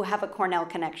who have a Cornell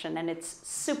connection, and it's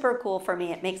super cool for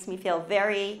me. It makes me feel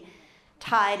very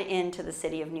tied into the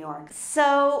city of New York.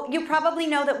 So you probably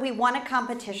know that we won a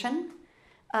competition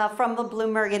from the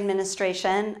Bloomberg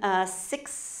administration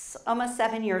almost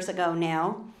 7 years ago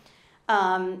now.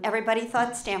 Everybody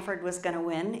thought Stanford was going to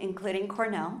win, including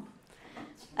Cornell,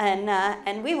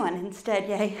 and we won instead,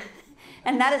 yay.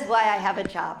 And that is why I have a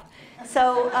job.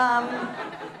 So,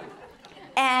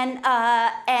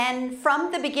 and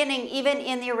from the beginning, even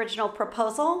in the original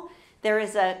proposal, there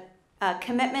is a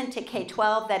commitment to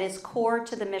K12 that is core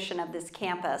to the mission of this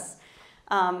campus.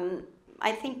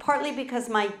 I think partly because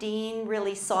my dean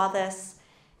really saw this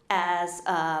as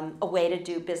a way to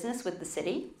do business with the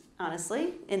city,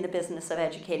 honestly, in the business of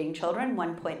educating children,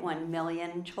 1.1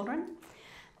 million children,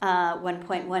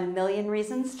 1.1 million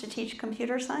reasons to teach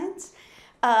computer science.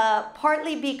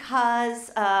 Partly because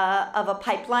of a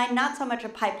pipeline, not so much a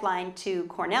pipeline to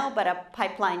Cornell, but a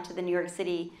pipeline to the New York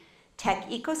City tech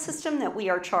ecosystem that we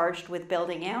are charged with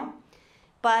building out.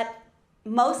 But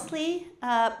mostly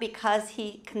because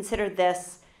he considered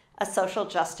this a social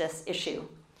justice issue,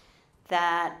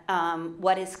 that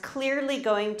what is clearly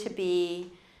going to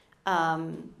be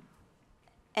an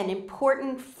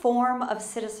important form of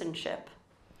citizenship,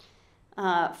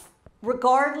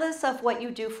 regardless of what you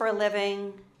do for a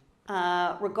living,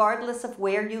 regardless of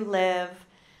where you live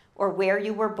or where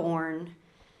you were born,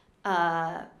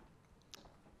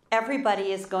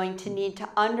 everybody is going to need to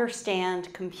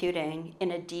understand computing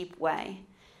in a deep way.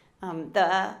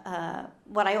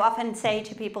 What I often say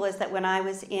to people is that when I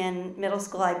was in middle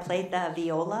school, I played the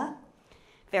viola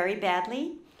very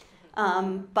badly,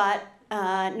 but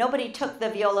nobody took the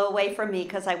viola away from me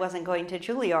because I wasn't going to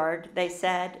Juilliard. They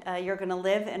said, you're going to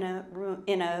live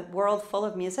in a world full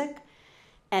of music,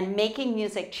 and making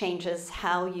music changes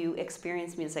how you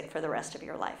experience music for the rest of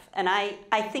your life. And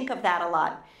I think of that a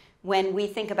lot when we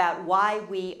think about why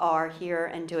we are here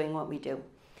and doing what we do.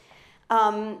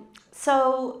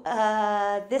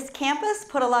 This campus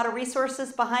put a lot of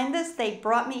resources behind this. They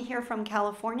brought me here from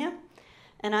California,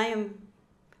 and I am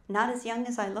not as young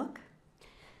as I look.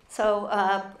 So,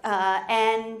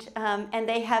 and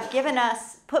they have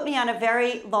put me on a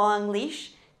very long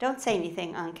leash. Don't say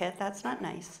anything, Aankit, that's not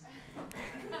nice.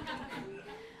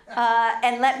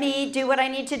 And let me do what I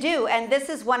need to do. And this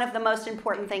is one of the most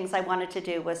important things I wanted to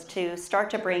do, was to start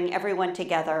to bring everyone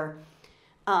together,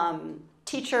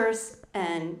 teachers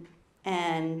and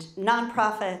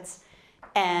nonprofits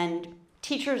and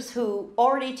teachers who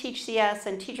already teach CS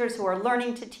and teachers who are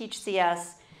learning to teach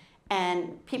CS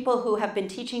and people who have been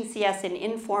teaching CS in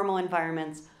informal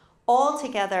environments, all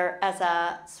together as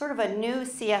a sort of a new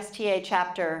CSTA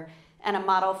chapter and a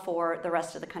model for the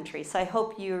rest of the country. So I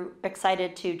hope you're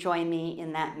excited to join me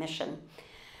in that mission.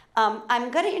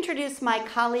 I'm going to introduce my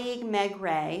colleague, Meg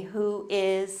Ray, who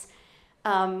is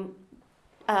sort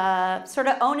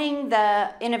of owning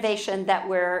the innovation that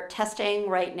we're testing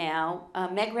right now.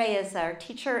 Meg Ray is our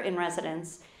teacher in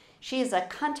residence. She is a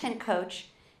content coach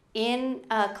in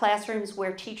classrooms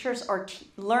where teachers are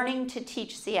learning to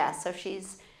teach CS. So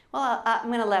she's, well, I'm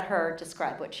going to let her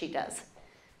describe what she does.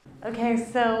 Okay,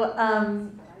 so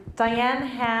Diane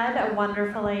had a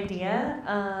wonderful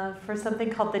idea for something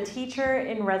called the Teacher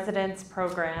in Residence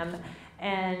program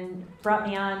and brought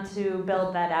me on to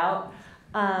build that out.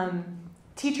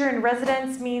 Teacher in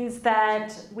Residence means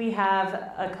that we have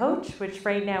a coach, which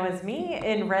right now is me,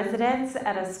 in residence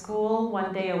at a school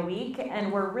 1 day a week,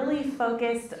 and we're really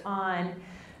focused on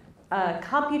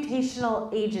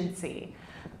computational agency.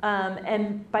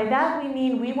 And by that we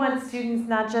mean we want students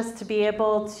not just to be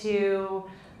able to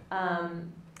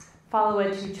follow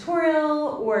a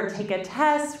tutorial or take a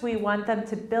test. We want them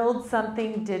to build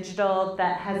something digital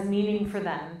that has meaning for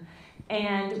them.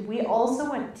 And we also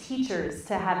want teachers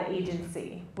to have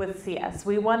agency with CS.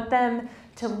 We want them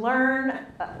to learn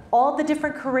all the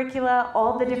different curricula,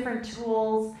 all the different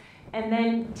tools, and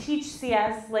then teach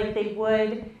CS like they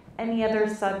would any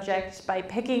other subject by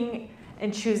picking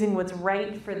and choosing what's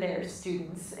right for their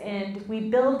students. And we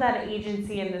build that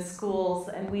agency in the schools,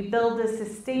 and we build a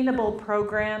sustainable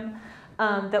program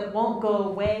that won't go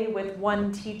away with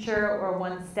one teacher or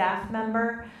one staff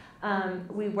member.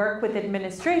 We work with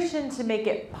administration to make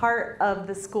it part of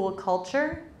the school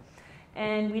culture.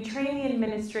 And we train the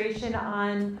administration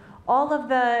on all of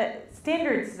the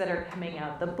standards that are coming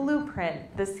out, the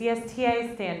blueprint, the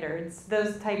CSTA standards,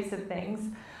 those types of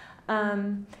things.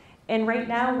 And right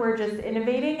now we're just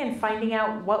innovating and finding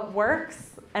out what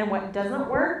works and what doesn't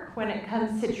work when it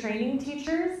comes to training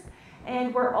teachers.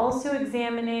 And we're also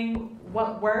examining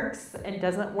what works and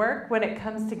doesn't work when it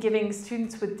comes to giving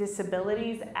students with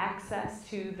disabilities access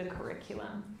to the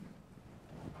curriculum.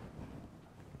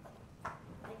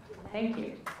 Thank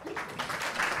you.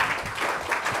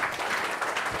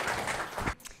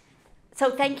 So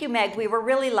thank you, Meg. We were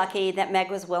really lucky that Meg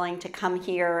was willing to come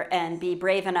here and be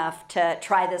brave enough to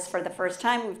try this for the first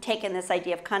time. We've taken this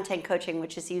idea of content coaching,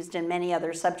 which is used in many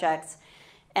other subjects,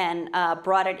 and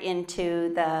brought it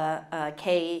into the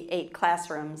K-8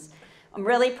 classrooms. I'm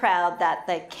really proud that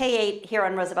the K-8 here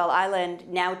on Roosevelt Island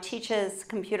now teaches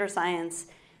computer science.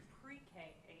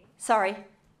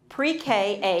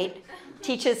 Pre-K-8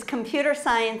 teaches computer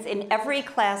science in every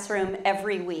classroom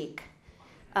every week.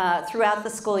 Throughout the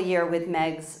school year with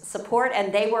Meg's support,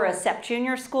 and they were a SEP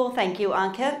junior school. Thank you,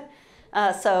 Aankit.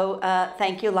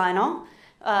 Thank you, Lionel,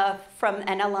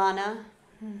 and Alana.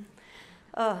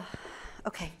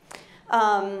 Okay.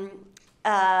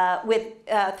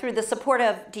 Through the support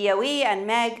of DOE and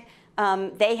Meg,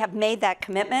 they have made that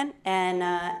commitment,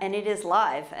 and it is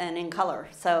live and in color.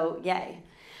 So yay.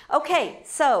 Okay,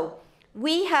 so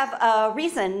we have a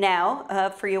reason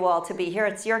now for you all to be here.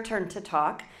 It's your turn to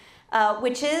talk.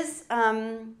 Which is,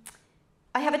 I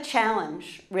have a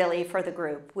challenge really for the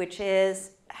group, which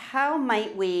is how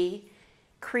might we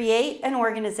create an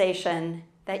organization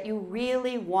that you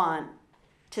really want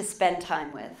to spend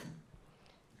time with,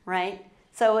 right?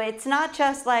 So it's not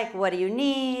just like, what do you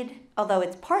need? Although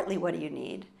it's partly what do you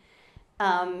need.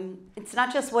 It's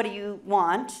not just what do you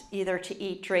want, either to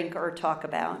eat, drink, or talk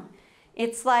about.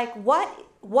 It's like,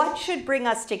 what should bring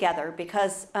us together?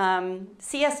 Because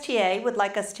CSTA would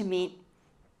like us to meet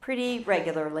pretty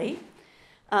regularly,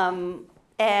 and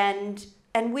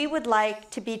we would like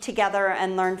to be together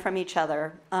and learn from each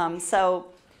other. So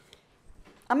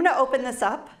I'm going to open this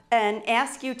up and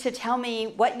ask you to tell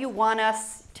me what you want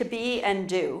us to be and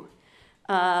do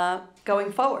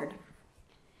going forward.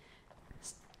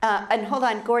 And hold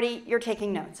on, Gordy, you're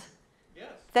taking notes. Yes.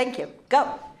 Thank you.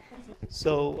 Go.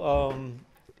 So,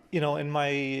 in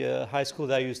my high school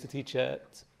that I used to teach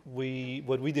at,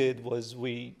 what we did was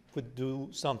we would do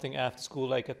something after school,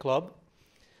 like a club,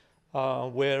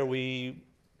 where we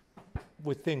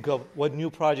would think of what new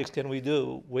projects can we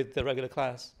do with the regular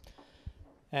class.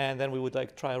 And then we would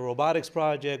try a robotics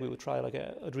project, we would try an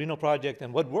Arduino project,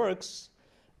 and what works,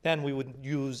 then we would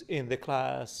use in the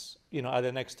class,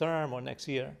 either next term or next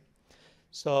year.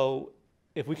 So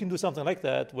if we can do something like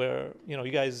that, where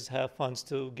you guys have funds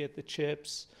to get the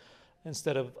chips,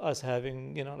 instead of us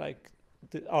having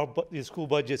the school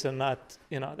budgets are not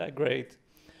that great,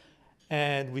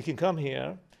 and we can come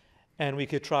here, and we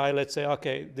could try. Let's say,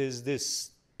 okay, there's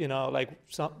this, you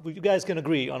guys can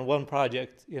agree on one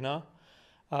project,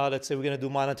 Let's say we're going to do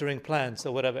monitoring plants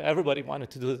or whatever. Everybody wanted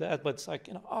to do that, but it's like,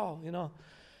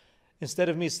 instead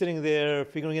of me sitting there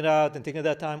figuring it out and taking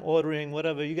that time ordering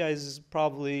whatever, you guys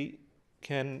probably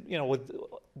can, with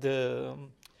the,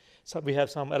 so we have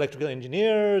some electrical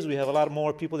engineers, we have a lot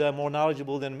more people that are more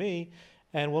knowledgeable than me,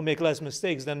 and we'll make less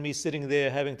mistakes than me sitting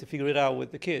there having to figure it out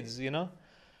with the kids,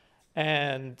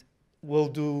 And we'll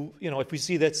do, if we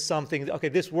see that's something, okay,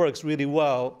 this works really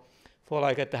well for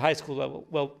at the high school level,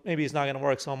 well, maybe it's not going to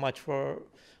work so much for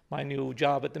my new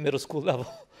job at the middle school level.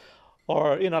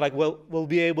 Or, we'll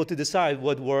be able to decide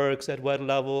what works at what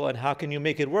level and how can you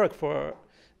make it work for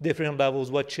different levels,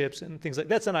 what chips and things like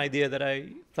that. That's an idea that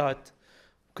I thought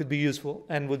could be useful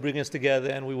and would bring us together,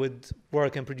 and we would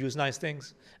work and produce nice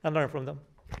things and learn from them.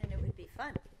 And it would be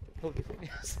fun. It would be fun,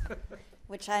 yes.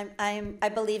 Which I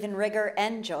believe in rigor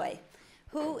and joy.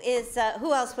 Who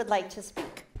else would like to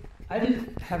speak? I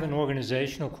did have an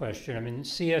organizational question. I mean,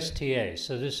 CSTA,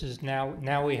 so this is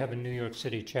now we have a New York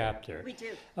City chapter. We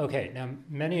do. Okay, now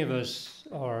many of us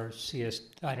are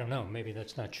I don't know, maybe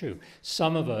that's not true.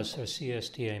 Some of us are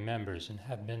CSTA members and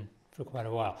have been for quite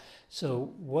a while.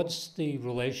 So what's the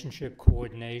relationship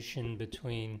coordination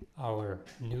between our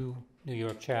new New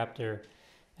York chapter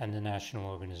and the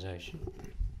national organization?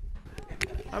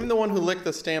 I'm the one who licked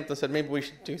the stamp that said maybe we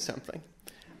should do something.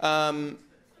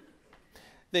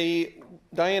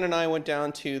 Diane and I went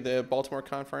down to the Baltimore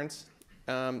conference.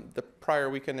 The prior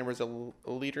weekend there was a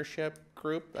leadership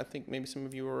group. I think maybe some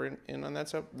of you were in on that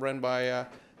stuff, run by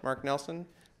Mark Nelson.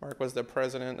 Mark was the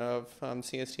president of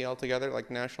CSTL Together,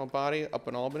 national body up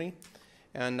in Albany.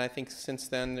 And I think since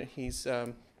then he's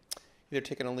either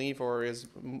taken a leave or has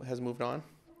moved on.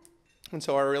 And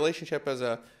so our relationship as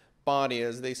a body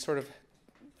is they sort of,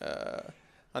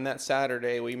 on that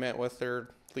Saturday, we met with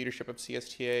their leadership of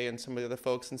CSTA and some of the other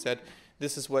folks and said,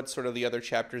 this is what sort of the other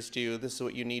chapters do, this is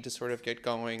what you need to sort of get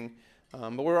going.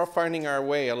 But we're all finding our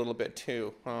way a little bit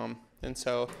too. And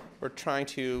so we're trying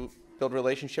to build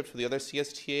relationships with the other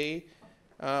CSTA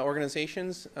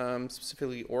organizations,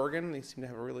 specifically Oregon. They seem to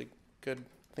have a really good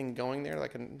thing going there,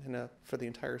 for the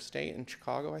entire state, in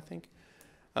Chicago, I think.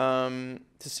 to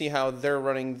see how they're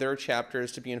running their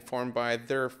chapters, to be informed by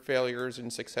their failures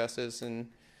and successes, and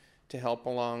to help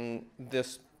along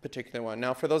this particular one.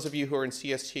 Now, for those of you who are in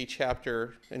CSTA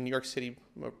chapter in New York City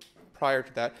prior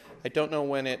to that, I don't know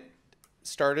when it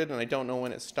started and I don't know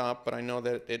when it stopped, but I know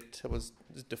that it was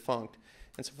defunct.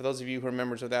 And so for those of you who are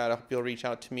members of that, I hope you'll reach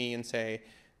out to me and say,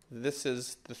 this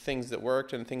is the things that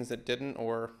worked and things that didn't,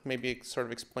 or maybe sort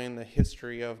of explain the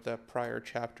history of the prior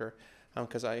chapter,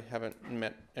 because I haven't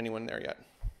met anyone there yet.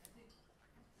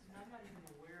 I'm not even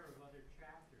aware of other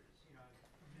chapters. You know,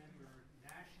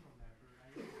 national member,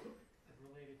 I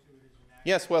related to it as a national.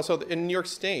 Yes, well, so in New York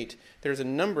State, there's a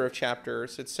number of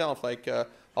chapters itself, like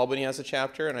Albany has a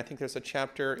chapter, and I think there's a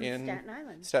chapter in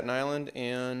Staten Island,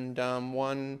 and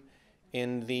one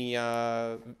in the,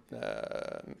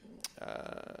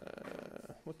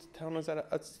 what town was that?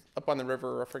 It's up on the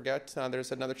river, I forget.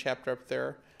 There's another chapter up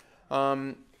there.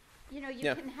 You know,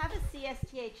 you can have a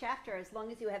CSTA chapter as long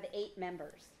as you have 8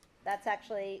 members. That's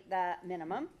actually the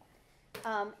minimum.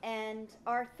 And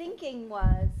our thinking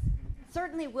was,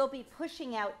 certainly we'll be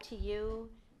pushing out to you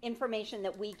information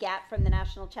that we get from the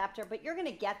national chapter, but you're going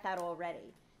to get that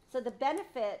already. So the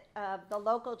benefit of the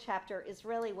local chapter is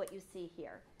really what you see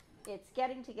here. It's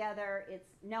getting together, it's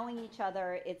knowing each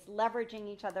other, it's leveraging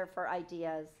each other for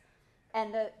ideas,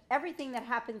 and everything that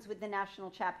happens with the national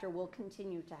chapter will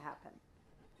continue to happen.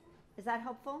 Is that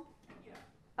helpful?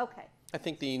 Yeah. Okay. I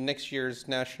think the next year's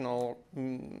national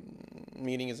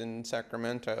meeting is in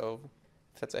Sacramento.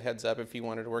 That's a heads up if you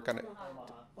wanted to work on it.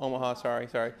 Omaha, sorry.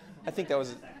 I think that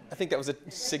was a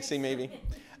 60 maybe.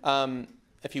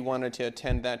 If you wanted to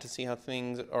attend that to see how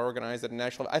things are organized at a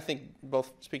national, I think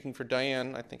both speaking for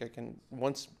Diane, I think I can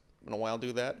once in a while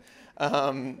do that.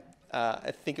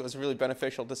 I think it was really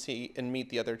beneficial to see and meet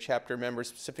the other chapter members,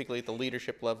 specifically at the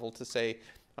leadership level, to say,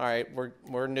 all right, we're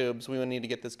noobs, we need to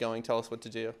get this going, tell us what to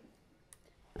do.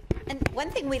 And one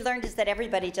thing we learned is that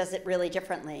everybody does it really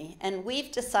differently. And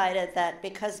we've decided that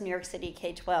because New York City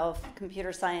K12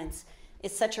 computer science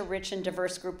is such a rich and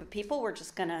diverse group of people, we're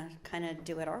just going to kind of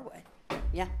do it our way.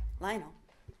 Yeah, Lionel.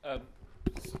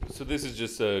 So this is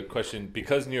just a question,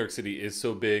 because New York City is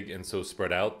so big and so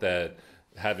spread out that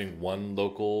having one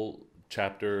local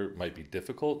chapter might be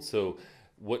difficult. So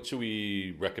what should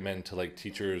we recommend to like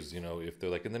teachers, you know, if they're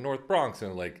like in the North Bronx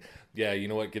and like, yeah, you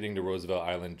know what, getting to Roosevelt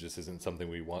Island just isn't something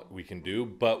we can do,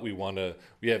 but we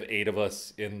have 8 of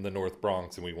us in the North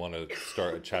Bronx and we want to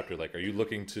start a chapter. Like, are you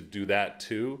looking to do that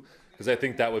too? Because I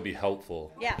think that would be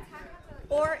helpful. Yeah.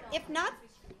 Or if not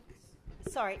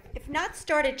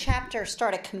start a chapter,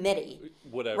 start a committee.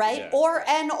 Whatever, right? Yeah.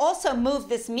 And also move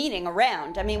this meeting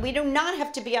around. I mean, we do not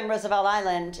have to be on Roosevelt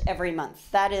Island every month.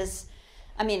 That is,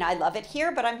 I mean, I love it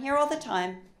here, but I'm here all the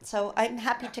time. So I'm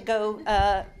happy to go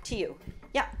to you.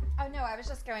 Yeah. Oh, no, I was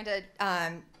just going to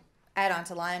add on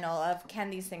to Lionel of, can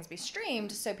these things be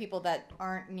streamed so people that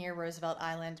aren't near Roosevelt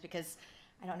Island, because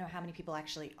I don't know how many people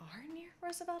actually are near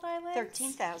Roosevelt Island.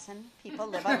 13,000 people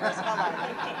live on Roosevelt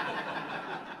Island.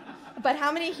 But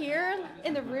how many here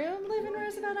in the room live in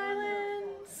Roosevelt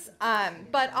Islands?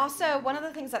 But also, one of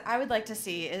the things that I would like to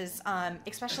see is,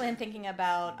 especially in thinking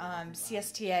about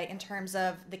CSTA in terms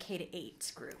of the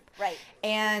K-8 group. Right.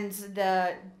 And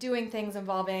the doing things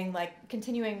involving, like,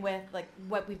 continuing with, like,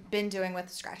 what we've been doing with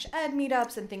Scratch Ed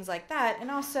meetups and things like that. And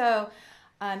also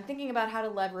thinking about how to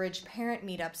leverage parent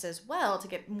meetups as well to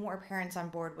get more parents on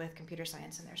board with computer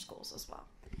science in their schools as well.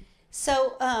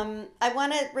 So I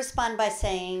want to respond by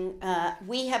saying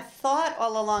we have thought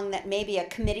all along that maybe a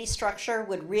committee structure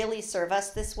would really serve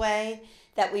us this way,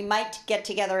 that we might get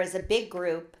together as a big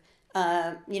group,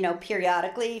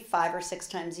 periodically 5 or 6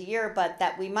 times a year, but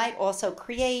that we might also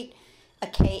create a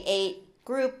K-8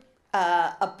 group,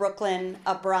 a Brooklyn,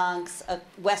 a Bronx, a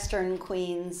Western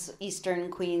Queens, Eastern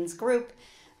Queens group.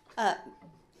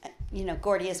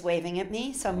 Gordy is waving at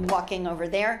me, so I'm walking over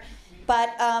there. But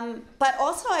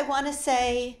also I want to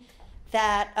say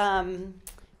that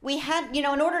we had, in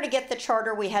order to get the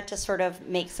charter, we had to sort of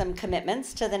make some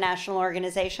commitments to the national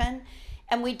organization.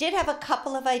 And we did have a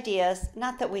couple of ideas,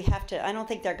 not that we have to, I don't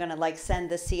think they're going to send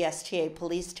the CSTA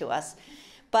police to us.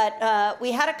 But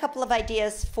we had a couple of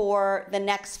ideas for the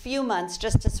next few months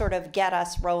just to sort of get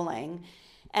us rolling.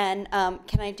 And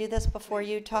can I do this before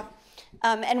you talk?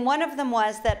 And one of them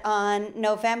was that on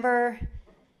November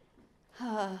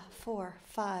 4,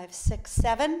 5, 6,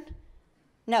 7?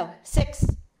 No, 6,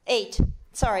 8.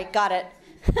 Sorry, got it.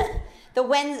 The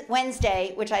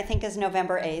Wednesday, which I think is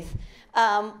November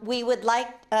 8th, we would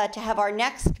like to have our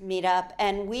next meetup,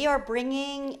 and we are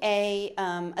bringing a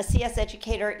CS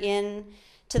educator in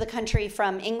to the country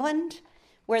from England.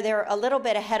 where they're a little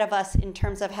bit ahead of us in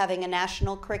terms of having a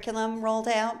national curriculum rolled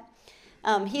out.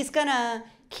 He's going to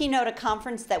keynote a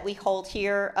conference that we hold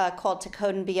here called To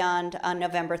Code and Beyond on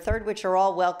November 3rd, which are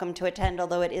all welcome to attend,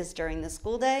 although it is during the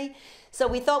school day. So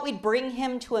we thought we'd bring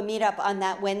him to a meetup on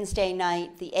that Wednesday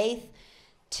night, the 8th,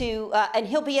 and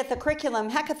he'll be at the curriculum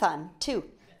hackathon too,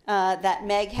 that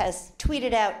Meg has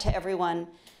tweeted out to everyone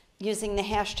using the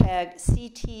hashtag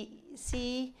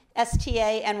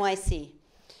CSTA-NYC.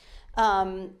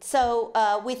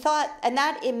 So we thought, and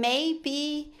that it may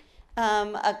be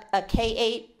a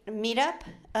K-8 meetup,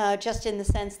 just in the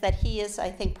sense that he is, I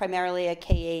think, primarily a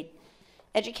K-8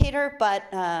 educator, but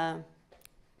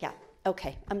yeah,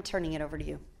 okay, I'm turning it over to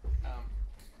you.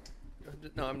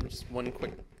 No, I'm just one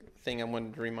quick thing I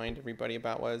wanted to remind everybody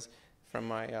about was from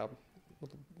my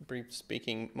brief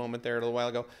speaking moment there a little while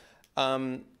ago.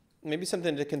 Maybe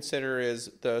something to consider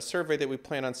is the survey that we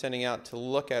plan on sending out to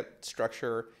look at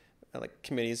structure, like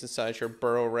committees and such, or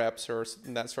borough reps, or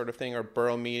that sort of thing, or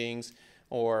borough meetings,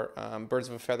 or birds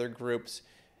of a feather groups.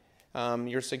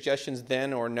 Your suggestions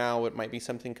then or now, it might be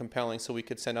something compelling, so we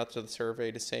could send out to the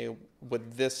survey to say,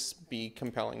 would this be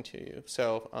compelling to you?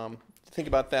 So think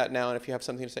about that now, and if you have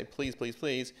something to say, please, please,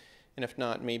 please. And if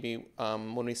not, maybe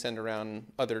when we send around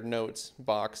other notes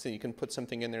box, you can put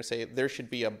something in there and say, there should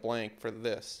be a blank for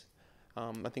this.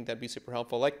 I think that'd be super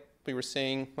helpful. Like we were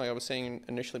saying, like I was saying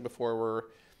initially before, we're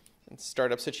in a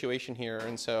startup situation here,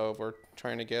 and so we're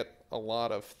trying to get a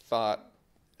lot of thought,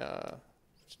 a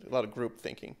lot of group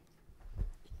thinking.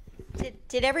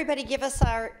 Did everybody give us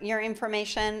your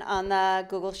information on the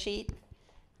Google Sheet?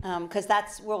 Because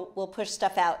we'll push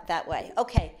stuff out that way.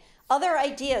 Okay. Other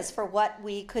ideas for what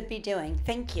we could be doing?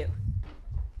 Thank you.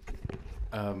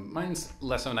 Mine's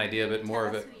less of an idea, but more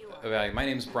of it. My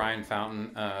name's Brian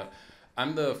Fountain.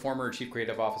 I'm the former Chief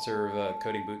Creative Officer of a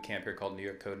coding boot camp here called New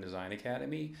York Code and Design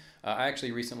Academy. I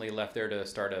actually recently left there to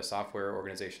start a software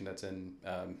organization that's in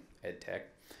ed tech.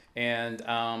 And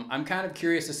I'm kind of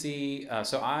curious to see,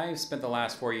 so I've spent the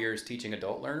last 4 years teaching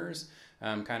adult learners.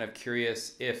 I'm kind of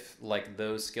curious if like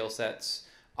those skill sets,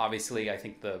 obviously I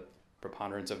think the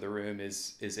preponderance of the room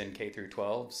is in K through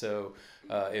 12. So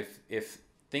if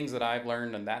things that I've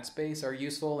learned in that space are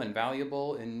useful and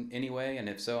valuable in any way, and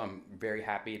if so, I'm very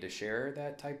happy to share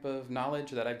that type of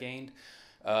knowledge that I've gained.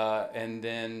 And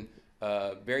then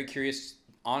very curious,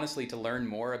 honestly, to learn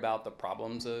more about the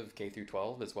problems of K through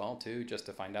 12 as well, too, just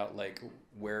to find out like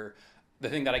where the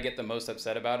thing that I get the most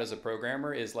upset about as a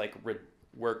programmer is like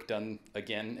work done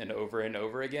again and over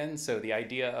again. So the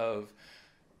idea of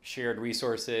shared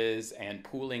resources and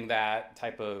pooling that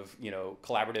type of,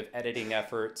 collaborative editing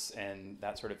efforts and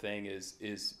that sort of thing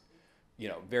is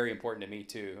very important to me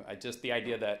too. The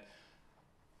idea that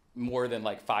more than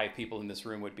like 5 people in this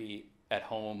room would be at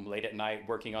home late at night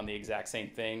working on the exact same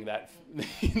thing that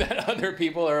that other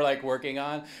people are like working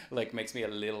on, like makes me a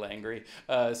little angry.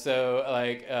 So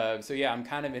yeah, I'm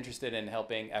kind of interested in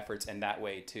helping efforts in that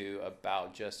way too,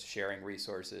 about just sharing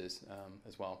resources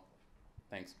as well.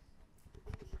 Thanks.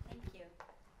 Thank you.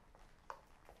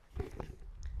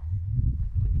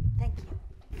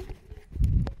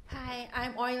 Hi,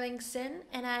 I'm Oiling Sin,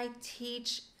 and I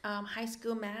teach high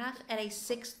school math at a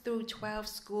 6 through 12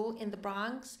 school in the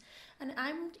Bronx. And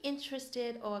I'm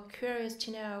interested or curious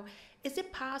to know, is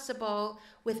it possible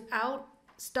without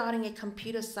starting a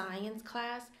computer science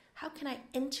class, how can I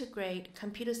integrate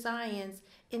computer science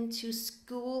into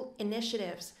school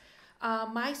initiatives?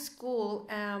 My school,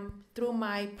 through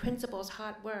my principal's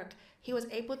hard work, he was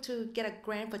able to get a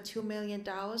grant for $2 million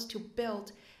to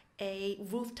build a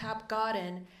rooftop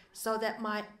garden so that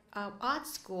my art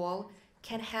school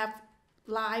can have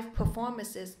live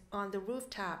performances on the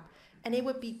rooftop. And it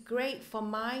would be great for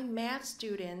my math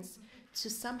students to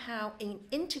somehow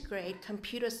integrate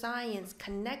computer science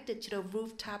connected to the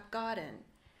rooftop garden.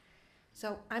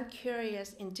 So I'm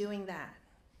curious in doing that.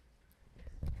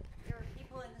 There are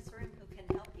people in this room who can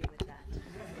help you with that.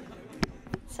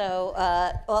 So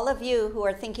all of you who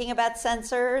are thinking about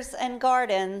sensors and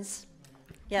gardens,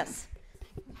 yes.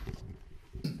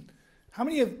 How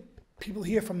many of people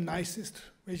here from NYCIST?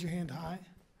 Raise your hand high.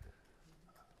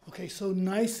 Okay, so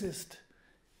NYCIST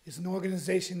is an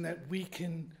organization that we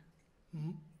can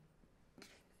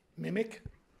mimic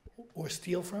or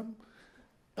steal from.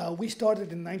 We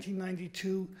started in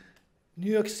 1992,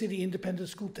 New York City Independent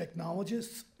School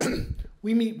Technologists.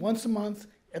 We meet once a month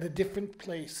at a different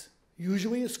place,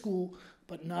 usually a school,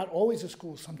 but not always a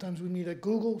school. Sometimes we meet at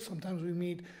Google, sometimes we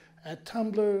meet at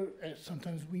Tumblr,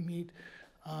 sometimes we meet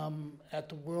at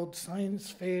the World Science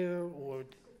Fair or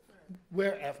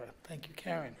wherever. Thank you,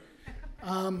 Karen.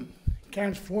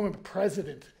 Karen's former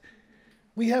president.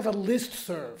 We have a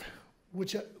listserv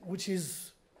which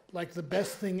is like the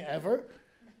best thing ever.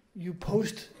 You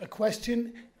post a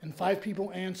question and 5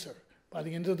 people answer by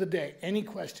the end of the day, any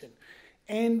question.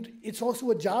 And it's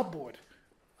also a job board.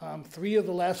 3 of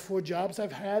the last 4 jobs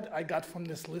I've had, I got from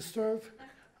this listserv.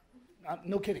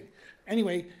 No kidding.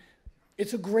 Anyway,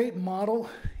 it's a great model.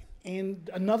 And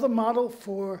another model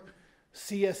for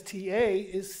CSTA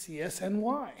is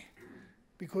CSNY,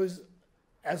 because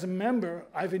as a member,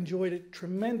 I've enjoyed it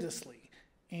tremendously.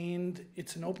 And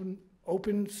it's an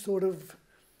open sort of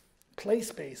play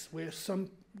space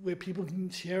where people can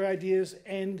share ideas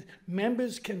and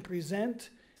members can present,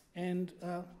 and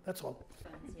that's all.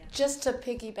 Just to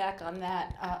piggyback on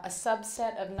that, a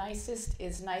subset of NYCIST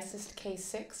is NYCIST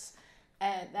K6,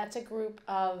 and that's a group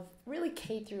of really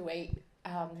K through 8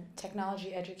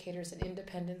 technology educators in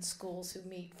independent schools who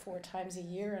meet 4 times a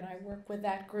year, and I work with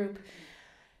that group.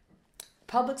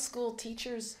 Public school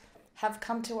teachers have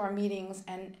come to our meetings,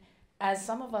 and as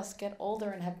some of us get older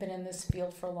and have been in this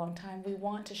field for a long time, we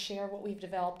want to share what we've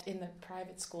developed in the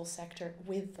private school sector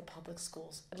with the public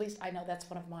schools. At least I know that's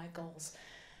one of my goals.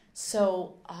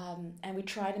 So, and we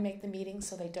try to make the meetings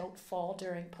so they don't fall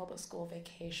during public school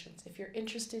vacations. If you're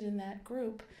interested in that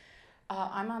group,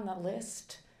 I'm on the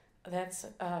list that's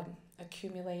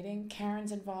accumulating.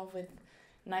 Karen's involved with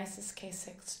NYCIST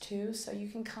K6 too, so you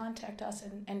can contact us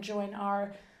and join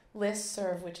our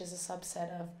listserv, which is a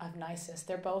subset of NYCIST.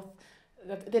 They're both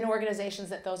been organizations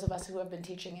that those of us who have been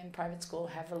teaching in private school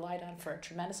have relied on for a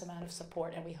tremendous amount of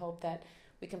support, and we hope that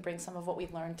we can bring some of what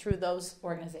we've learned through those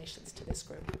organizations to this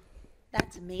group.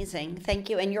 That's amazing. Thank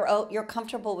you. And you're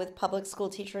comfortable with public school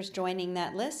teachers joining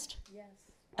that list? Yes.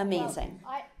 Amazing.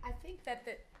 Well, I think that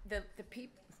the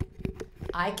people,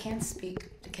 I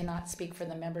cannot speak for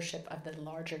the membership of the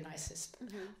larger NYCIST.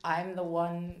 Mm-hmm. I'm the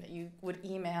one you would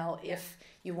email if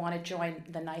you want to join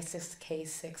the NYCIST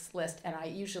K6 list, and I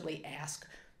usually ask,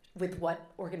 with what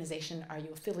organization are you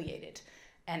affiliated?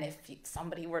 And if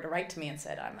somebody were to write to me and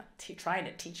said, I'm trying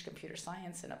to teach computer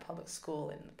science in a public school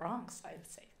in the Bronx, I would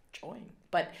say, join.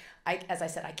 But as I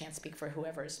said, I can't speak for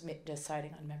whoever is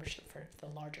deciding on membership for the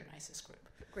larger NYCIST group.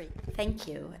 Great, thank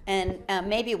you. And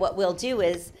maybe what we'll do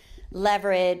is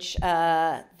leverage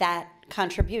that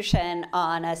contribution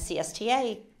on a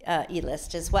CSTA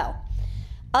e-list as well.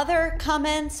 Other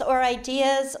comments or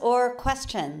ideas or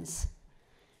questions?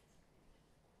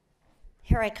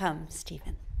 Here I come,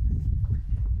 Stephen.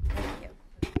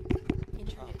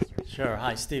 Sure.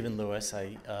 Hi, Stephen Lewis.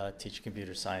 I teach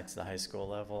computer science at the high school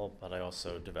level, but I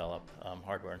also develop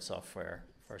hardware and software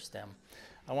for STEM.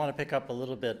 I want to pick up a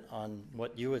little bit on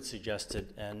what you had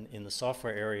suggested, and in the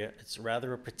software area, it's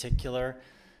rather a particular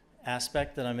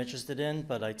aspect that I'm interested in,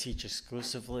 but I teach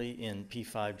exclusively in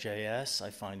P5.js. I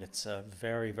find it's a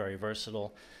very, very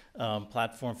versatile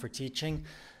platform for teaching.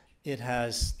 It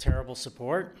has terrible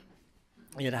support.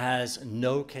 It has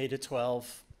no K-12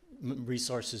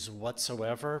 resources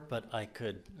whatsoever, but I'm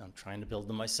trying to build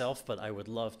them myself, but I would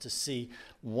love to see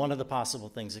one of the possible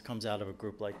things that comes out of a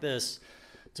group like this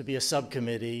to be a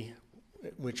subcommittee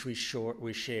which we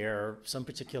share some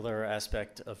particular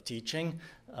aspect of teaching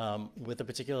with a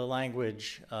particular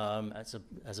language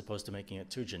as opposed to making it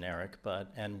too generic,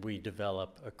 and we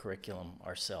develop a curriculum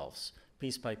ourselves,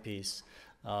 piece by piece.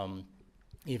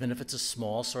 Even if it's a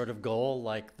small sort of goal,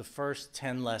 like the first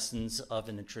 10 lessons of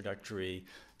an introductory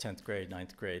 10th grade,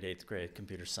 9th grade, 8th grade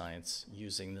computer science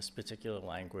using this particular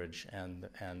language and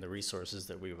the resources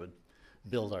that we would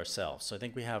build ourselves. So I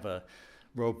think we have a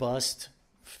robust,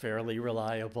 fairly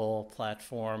reliable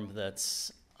platform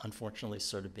that's unfortunately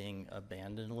sort of being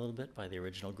abandoned a little bit by the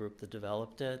original group that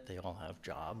developed it. They all have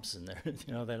jobs and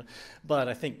they're, but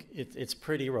I think it's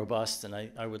pretty robust, and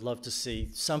I would love to see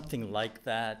something like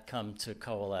that come to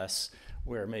coalesce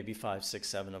where maybe 5, 6,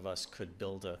 7 of us could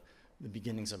build the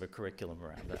beginnings of a curriculum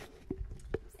around that.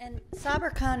 And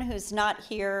Saber Khan, who's not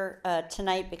here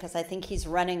tonight because I think he's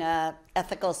running a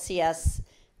ethical CS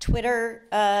Twitter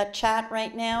chat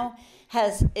right now,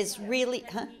 is really,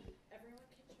 huh?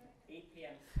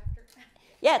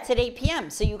 Yeah, it's at 8 p.m.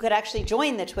 So you could actually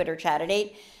join the Twitter chat at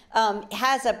 8.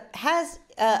 Has a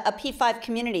P5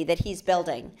 community that he's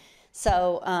building.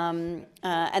 So and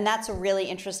that's a really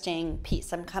interesting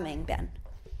piece. I'm coming, Ben.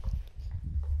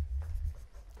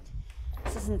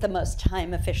 This isn't the most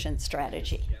time-efficient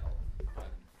strategy.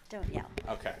 Don't yell.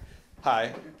 Okay.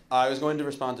 Hi. I was going to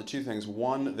respond to 2 things.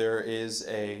 One, there is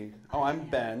I'm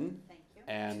Ben,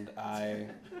 and I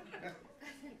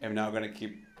am now going to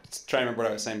keep trying to remember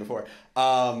what I was saying before.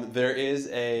 There is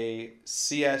a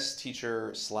CS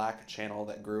teacher Slack channel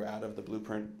that grew out of the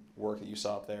Blueprint work that you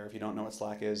saw up there. If you don't know what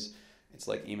Slack is, It's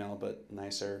like email, but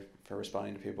nicer for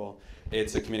responding to people.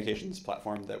 It's a communications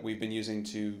platform that we've been using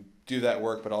to do that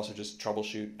work, but also just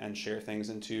troubleshoot and share things.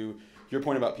 And to your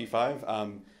point about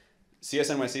P5,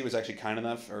 CSNYC was actually kind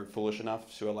enough or foolish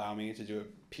enough to allow me to do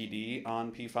a PD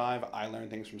on P5. I learned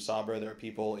things from Sabra. There are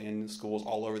people in schools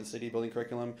all over the city building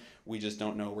curriculum. We just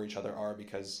don't know where each other are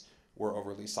because we're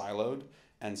overly siloed.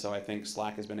 And so I think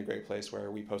Slack has been a great place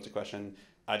where we post a question.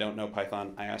 I don't know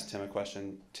Python. I ask Tim a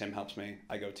question. Tim helps me.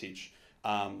 I go teach.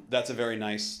 That's a very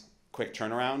nice, quick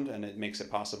turnaround, and it makes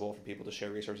it possible for people to share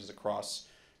resources across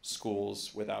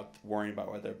schools without worrying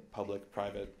about whether public,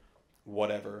 private,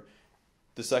 whatever.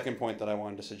 The second point that I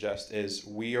wanted to suggest is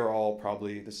we are all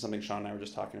probably, this is something Sean and I were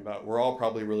just talking about, we're all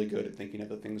probably really good at thinking of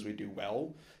the things we do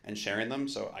well and sharing them.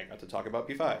 So I got to talk about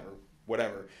P5 or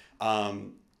whatever.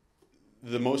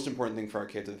 The most important thing for our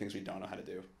kids are the things we don't know how to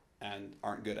do and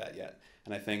aren't good at yet.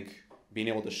 And I think being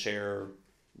able to share,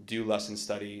 do lesson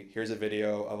study, here's a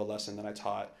video of a lesson that I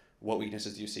taught, what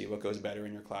weaknesses do you see, what goes better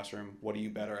in your classroom, what are you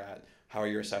better at, how are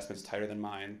your assessments tighter than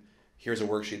mine, here's a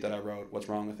worksheet that I wrote, what's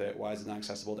wrong with it, why is it not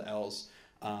accessible to ELs?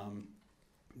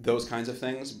 Those kinds of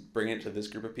things, bringing it to this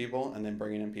group of people and then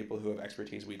bringing in people who have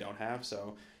expertise we don't have.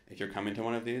 So if you're coming to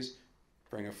one of these,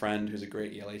 bring a friend who's a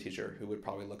great ELA teacher who would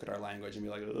probably look at our language and be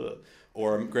like, ugh.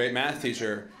 Or a great math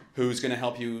teacher who's going to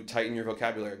help you tighten your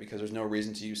vocabulary because there's no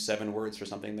reason to use 7 words for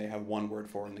something they have 1 word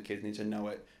for and the kids need to know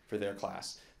it for their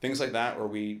class. Things like that where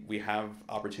we have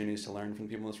opportunities to learn from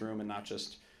people in this room and not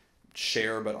just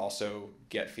share but also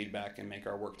get feedback and make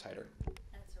our work tighter.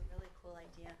 That's a really cool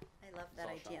idea. I love that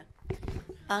idea.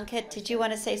 Aankit, did you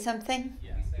want to say something?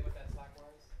 Yeah. Can you say what that Slack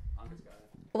was? Aankit's got it.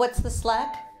 What's the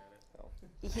Slack?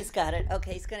 He's got it.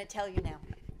 Okay, he's going to tell you now.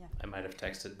 Yeah. I might have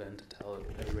texted Ben to tell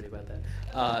everybody about that.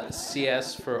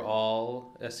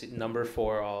 CS4All, number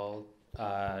 4 all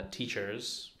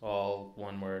teachers, all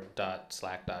one word,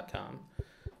 .slack.com.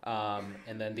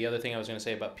 And then the other thing I was going to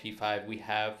say about P5,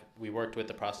 we worked with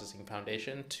the Processing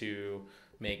Foundation to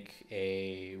make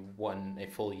a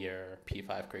full year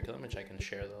P5 curriculum, which I can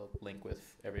share the link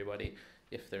with everybody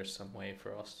if there's some way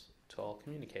for us to all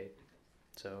communicate.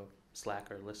 So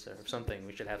Slack or listserv or something,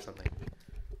 we should have something.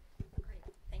 Great,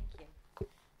 thank you.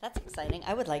 That's exciting.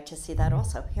 I would like to see that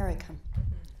also. Here I come.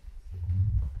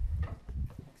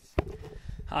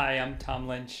 Hi, I'm Tom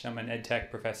Lynch. I'm an ed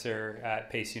tech professor at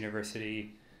Pace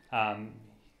University. I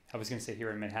was going to say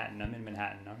here in Manhattan. I'm in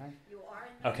Manhattan, aren't I? You are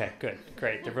in Manhattan. Okay, good,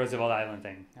 great. The Roosevelt Island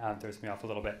thing throws me off a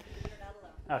little bit. You're not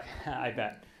alone. Okay, I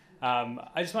bet.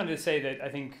 I just wanted to say that I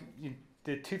think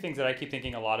the 2 things that I keep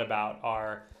thinking a lot about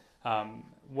are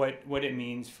what it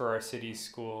means for our city's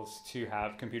schools to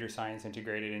have computer science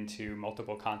integrated into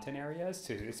multiple content areas,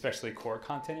 to especially core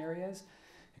content areas.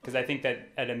 Because I think that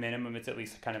at a minimum, it's at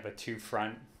least kind of a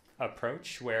 2-front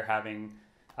approach where having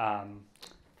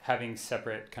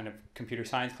separate kind of computer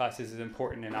science classes is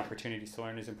important and opportunities to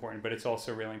learn is important, but it's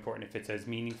also really important if it's as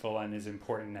meaningful and as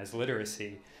important as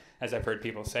literacy, as I've heard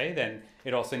people say, then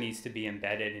it also needs to be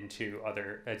embedded into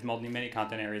as many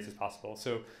content areas as possible.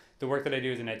 So the work that I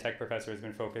do as an ed tech professor has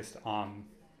been focused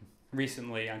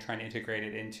recently on trying to integrate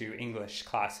it into English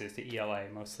classes, to ELA,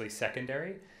 mostly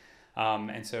secondary.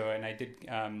 And I did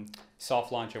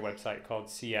soft launch a website called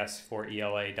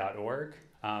CS4ELA.org,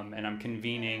 and I'm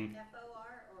convening. FOR?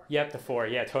 Yep, the 4.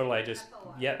 Yeah, totally.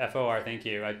 FOR. Thank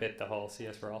you. I bit the whole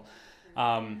CS4All.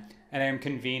 And I'm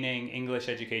convening English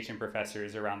education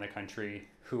professors around the country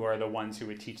who are the ones who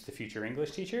would teach the future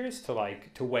English teachers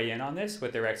to weigh in on this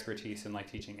with their expertise in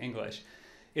teaching English.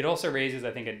 It also raises,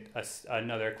 I think,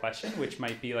 another question, which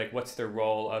might be what's the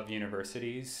role of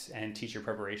universities and teacher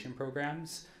preparation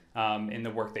programs in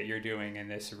the work that you're doing in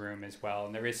this room as well.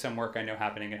 And there is some work I know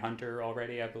happening at Hunter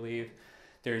already, I believe.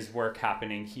 There's work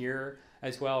happening here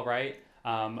as well, right?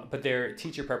 But their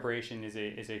teacher preparation is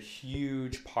a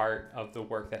huge part of the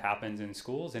work that happens in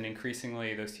schools, and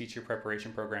increasingly those teacher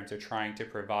preparation programs are trying to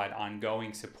provide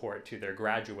ongoing support to their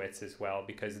graduates as well,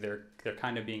 because they're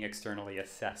kind of being externally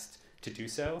assessed to do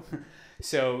so.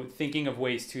 So thinking of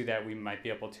ways too that we might be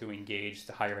able to engage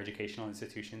the higher educational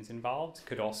institutions involved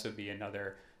could also be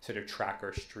another sort of track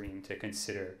or stream to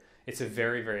consider. It's a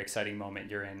very, very exciting moment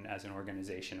you're in as an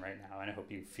organization right now, and I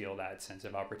hope you feel that sense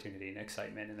of opportunity and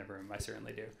excitement in the room. I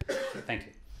certainly do. So thank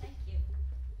you. Thank you.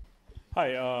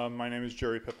 Hi, my name is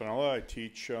Jerry Pepinella. I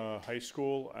teach high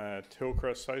school at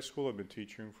Hillcrest High School. I've been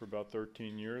teaching for about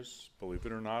 13 years. Believe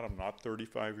it or not, I'm not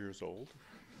 35 years old.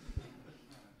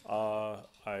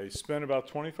 I spent about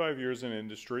 25 years in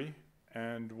industry,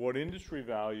 and what industry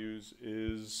values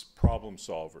is problem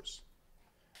solvers.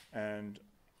 And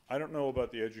I don't know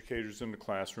about the educators in the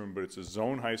classroom, but it's a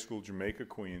zone high school, Jamaica,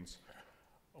 Queens.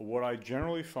 what I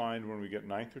generally find when we get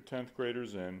 9th or 10th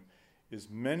graders in is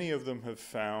many of them have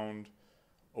found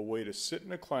a way to sit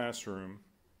in a classroom,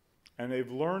 and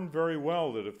they've learned very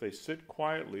well that if they sit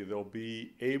quietly, they'll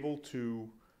be able to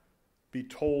be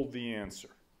told the answer.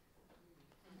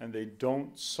 And they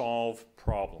don't solve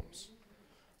problems.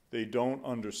 They don't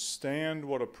understand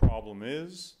what a problem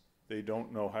is. They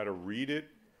don't know how to read it,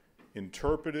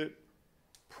 interpret it,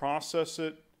 process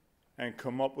it, and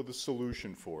come up with a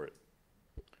solution for it.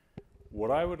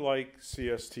 What I would like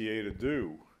CSTA to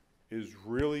do is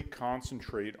really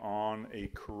concentrate on a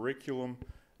curriculum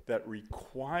that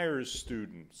requires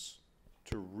students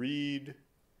to read,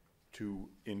 to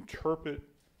interpret,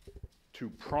 to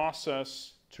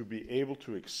process, to be able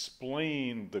to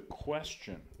explain the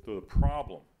question, the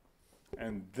problem,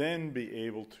 and then be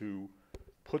able to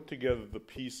put together the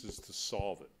pieces to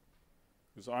solve it.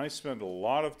 Because I spend a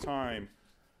lot of time,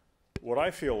 what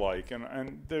I feel like,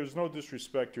 and there's no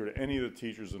disrespect here to any of the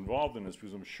teachers involved in this,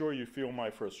 because I'm sure you feel my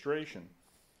frustration,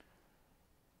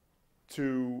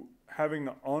 to having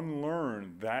to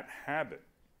unlearn that habit.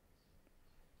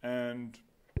 And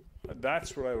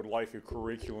that's what I would like a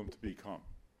curriculum to become.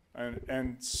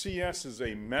 And CS is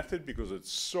a method because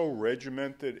it's so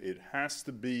regimented. It has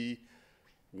to be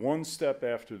one step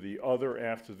after the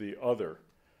other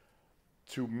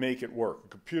to make it work. A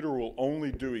computer will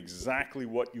only do exactly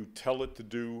what you tell it to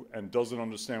do and doesn't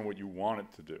understand what you want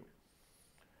it to do.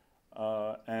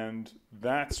 And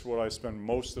that's what I spend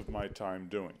most of my time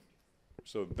doing.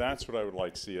 So that's what I would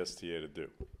like CSTA to do.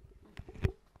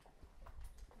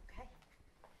 Okay,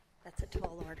 that's a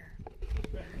tall order.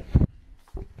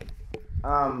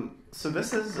 So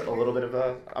this is a little bit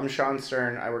of I'm Sean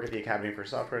Stern. I work at the Academy for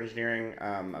Software Engineering.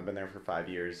 I've been there for 5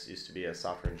 years. Used to be a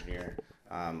software engineer,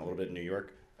 a little bit in New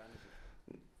York.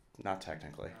 Not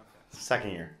technically.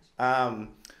 Second year.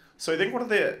 So I think one of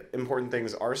the important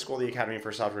things, our school, the Academy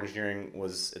for Software Engineering,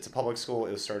 it's a public school.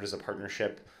 It was started as a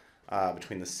partnership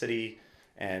between the city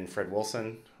and Fred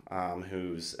Wilson,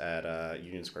 who's at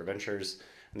Union Square Ventures.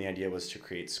 And the idea was to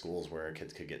create schools where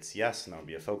kids could get CS, and that would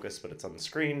be a focus, but it's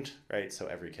unscreened, right? So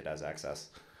every kid has access.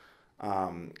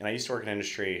 And I used to work in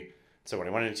industry, so when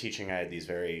I went into teaching, I had these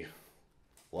very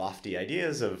lofty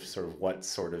ideas of sort of what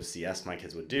sort of CS my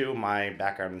kids would do. My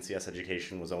background in CS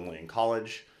education was only in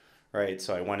college, right?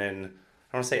 So I went in, I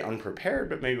don't want to say unprepared,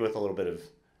 but maybe with a little bit of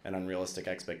an unrealistic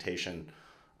expectation.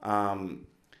 And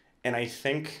I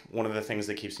think one of the things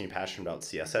that keeps me passionate about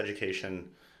CS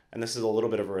education, and this is a little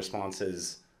bit of a response,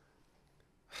 is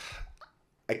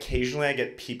occasionally I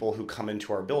get people who come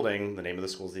into our building. The name of the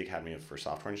school is the Academy for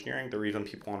Software Engineering. There are even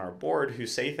people on our board who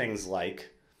say things like,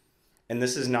 and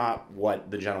this is not what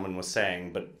the gentleman was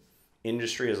saying, but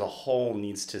industry as a whole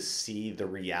needs to see the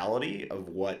reality of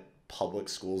what public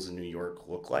schools in New York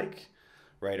look like,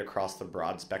 right, across the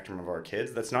broad spectrum of our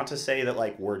kids. That's not to say that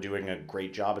like we're doing a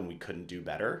great job and we couldn't do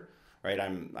better, right?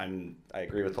 I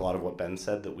agree with a lot of what Ben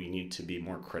said, that we need to be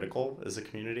more critical as a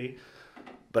community.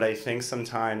 But I think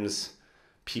sometimes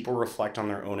people reflect on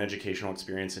their own educational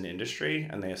experience in industry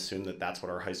and they assume that that's what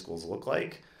our high schools look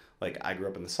like. Like I grew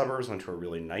up in the suburbs, went to a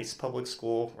really nice public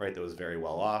school, right, that was very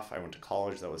well off. I went to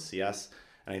college, that was CS.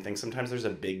 And I think sometimes there's a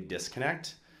big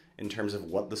disconnect in terms of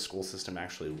what the school system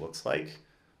actually looks like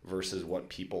versus what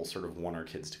people sort of want our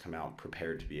kids to come out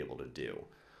prepared to be able to do.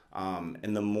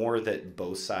 And the more that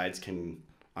both sides can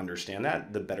understand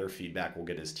that, the better feedback we'll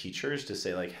get as teachers to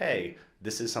say like, hey,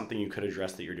 this is something you could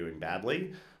address that you're doing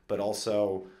badly, but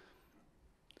also,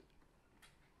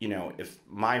 you know, if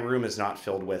my room is not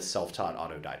filled with self-taught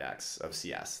autodidacts of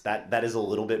CS, that is a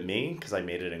little bit me because I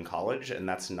made it in college, and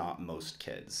that's not most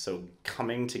kids. So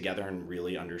coming together and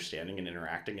really understanding and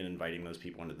interacting and inviting those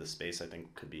people into this space, I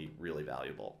think could be really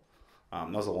valuable.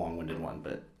 That was a long-winded one,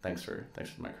 but thanks for the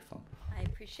microphone. I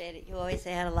appreciate it. You always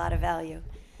add a lot of value.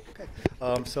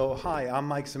 Okay. So hi, I'm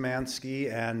Mike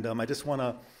Zemansky, and I just want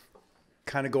to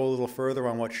kind of go a little further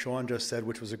on what Sean just said,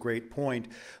 which was a great point.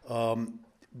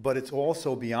 But it's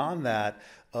also beyond that,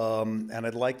 and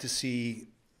I'd like to see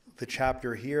the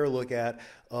chapter here look at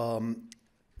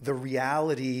the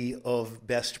reality of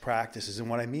best practices. And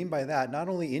what I mean by that, not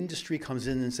only industry comes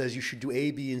in and says you should do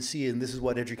A, B, and C, and this is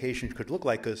what education could look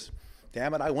like, because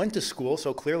damn it, I went to school,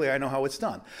 so clearly I know how it's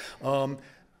done.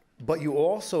 But you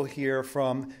also hear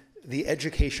from the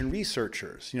education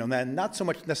researchers, you know, not so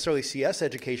much necessarily CS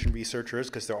education researchers,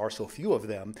 because there are so few of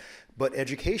them, but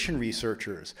education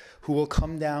researchers who will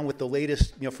come down with the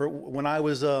latest, you know, for when I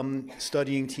was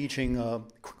studying, teaching,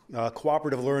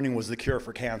 cooperative learning was the cure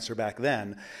for cancer back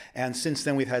then. And since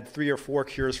then, we've had 3 or 4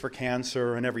 cures for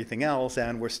cancer and everything else,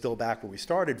 and we're still back where we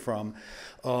started from.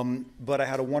 But I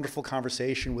had a wonderful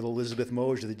conversation with Elizabeth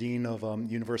Moshe, the dean of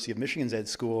University of Michigan's Ed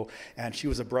School, and she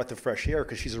was a breath of fresh air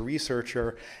because she's a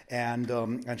researcher, and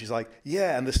she's like,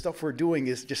 yeah, and the stuff we're doing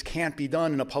just can't be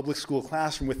done in a public school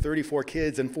classroom with 34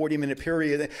 kids and 40-minute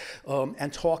period,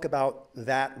 and talk about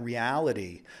that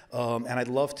reality. And I'd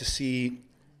love to see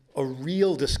a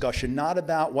real discussion, not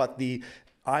about what the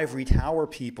ivory tower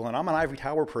people, and I'm an ivory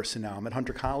tower person now, I'm at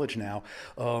Hunter College now,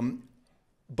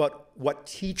 but what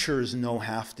teachers know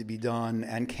have to be done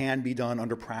and can be done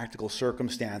under practical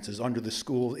circumstances in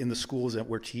the schools that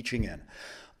we're teaching in.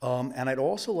 And I'd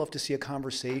also love to see a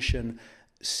conversation.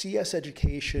 CS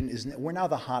education we're now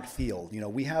the hot field. You know,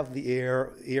 we have the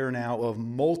air now of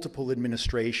multiple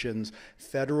administrations,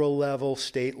 federal level,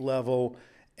 state level,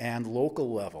 and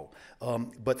local level.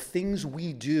 But things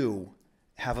we do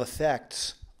have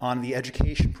effects on the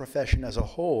education profession as a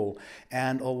whole,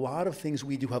 and a lot of things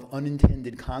we do have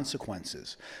unintended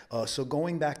consequences. So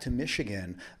going back to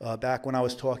Michigan, back when I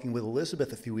was talking with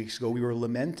Elizabeth a few weeks ago, we were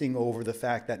lamenting over the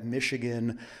fact that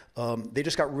Michigan, they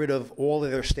just got rid of all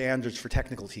of their standards for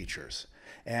technical teachers.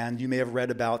 And you may have read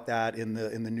about that in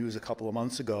the news a couple of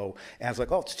months ago. And it's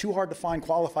like, oh, it's too hard to find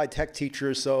qualified tech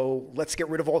teachers, so let's get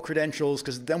rid of all credentials,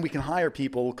 because then we can hire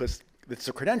people, because it's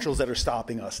the credentials that are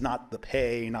stopping us, not the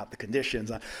pay, not the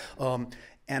conditions.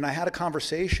 And I had a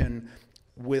conversation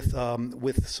with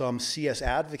some CS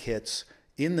advocates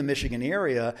in the Michigan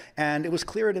area, and it was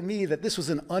clear to me that this was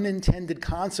an unintended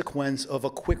consequence of a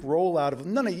quick rollout of,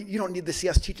 no, you don't need the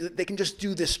CS teacher. They can just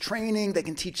do this training. They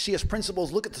can teach CS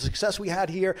principles. Look at the success we had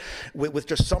here with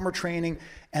just summer training.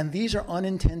 And these are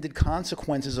unintended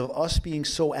consequences of us being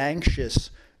so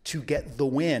anxious to get the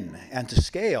win and to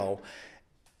scale.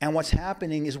 And what's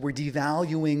happening is we're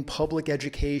devaluing public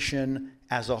education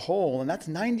as a whole, and that's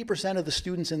 90% of the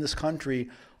students in this country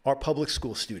are public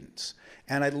school students.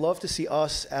 And I'd love to see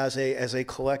us as a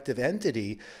collective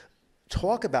entity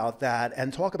talk about that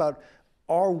and talk about,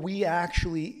 are we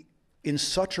actually in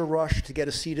such a rush to get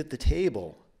a seat at the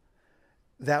table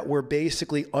that we're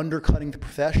basically undercutting the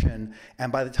profession,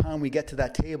 and by the time we get to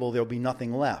that table, there'll be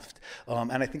nothing left.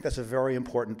 And I think that's a very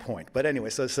important point. But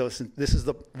anyway, so this is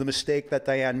the mistake that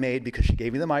Diane made, because she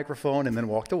gave me the microphone and then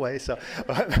walked away. So,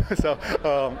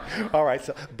 all right.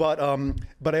 So, but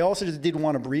I also just did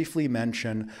want to briefly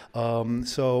mention,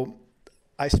 so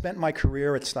I spent my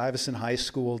career at Stuyvesant High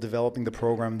School developing the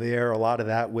program there, a lot of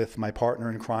that with my partner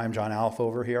in crime, John Alf,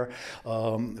 over here,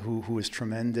 who is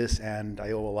tremendous and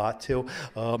I owe a lot to.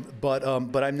 But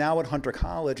I'm now at Hunter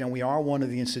College, and we are one of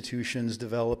the institutions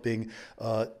developing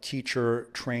teacher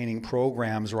training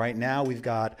programs. Right now we've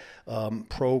got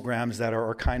programs that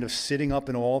are kind of sitting up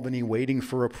in Albany waiting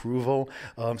for approval.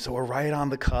 So we're right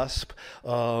on the cusp.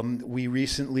 We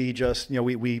recently just,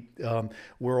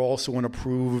 we're also an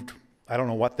approved, I don't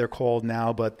know what they're called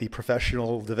now, but the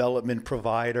professional development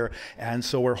provider. And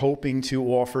so we're hoping to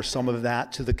offer some of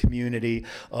that to the community.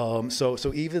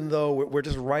 So even though we're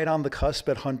just right on the cusp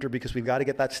at Hunter, because we've got to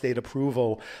get that state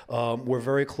approval, we're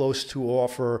very close to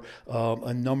offer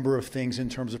a number of things in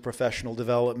terms of professional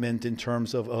development, in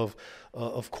terms of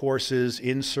courses,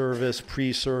 in-service,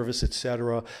 pre-service, et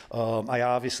cetera. I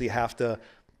obviously have to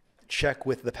check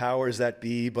with the powers that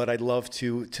be, but I'd love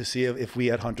to see if we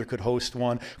at Hunter could host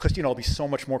one, because it'll be so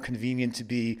much more convenient to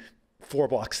be 4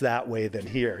 blocks that way than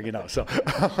here, so.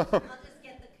 I'll just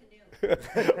get the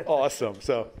canoe. Awesome.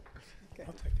 So, okay.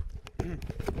 I'll take it.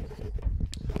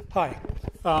 Hi,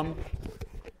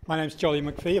 my name's Jolly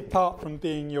McPhee. Apart from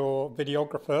being your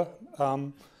videographer,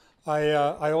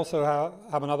 I also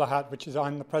have another hat, which is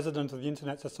I'm the president of the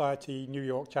Internet Society New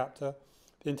York chapter.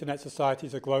 The Internet Society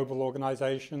is a global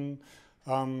organization.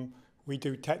 We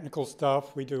do technical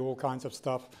stuff. We do all kinds of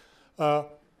stuff.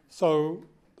 So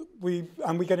we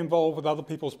get involved with other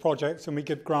people's projects, and we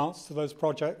give grants to those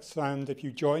projects. And if you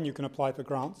join, you can apply for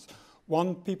grants.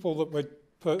 A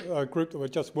group that we're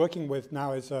just working with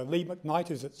now is Lee McKnight,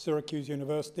 who's at Syracuse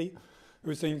University,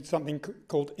 who's doing something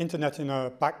called Internet in a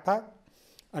Backpack.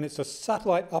 And it's a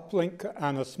satellite uplink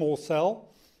and a small cell.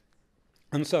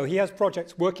 And so he has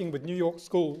projects working with New York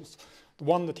schools. The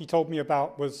one that he told me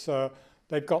about was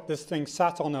they've got this thing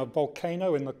sat on a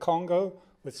volcano in the Congo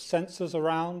with sensors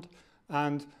around,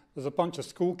 and there's a bunch of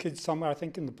school kids somewhere, I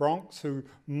think in the Bronx, who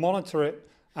monitor it,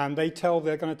 and they're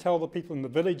going to tell the people in the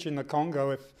village in the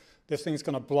Congo if this thing's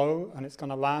going to blow and it's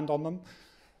going to land on them.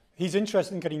 He's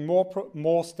interested in getting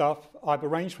more stuff. I've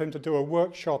arranged for him to do a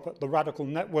workshop at the Radical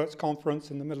Networks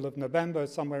Conference in the middle of November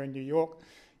somewhere in New York.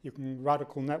 You can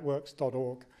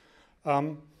radicalnetworks.org.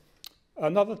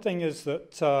 Another thing is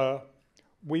that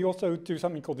we also do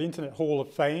something called the Internet Hall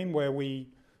of Fame, where we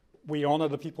honor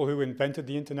the people who invented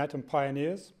the internet and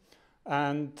pioneers.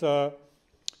 And so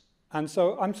I'm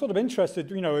sort of interested,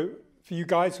 you know, for you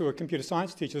guys who are computer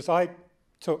science teachers. I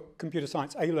took computer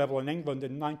science A-level in England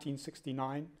in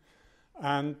 1969,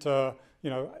 and, you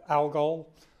know,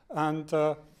 Algol.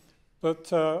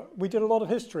 But we did a lot of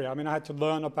history. I mean, I had to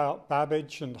learn about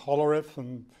Babbage and Hollerith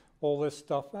and all this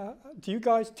stuff. Do you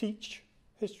guys teach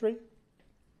history?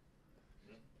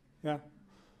 Yeah.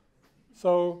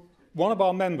 So one of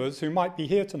our members, who might be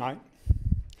here tonight,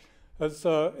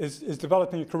 is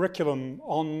developing a curriculum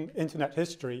on internet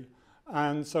history.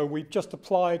 And so we've just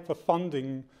applied for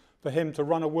funding for him to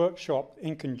run a workshop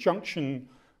in conjunction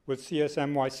with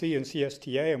CSNYC and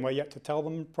CSTA, and we're yet to tell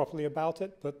them properly about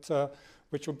it, but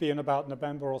which will be in about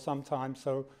November or sometime.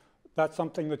 So that's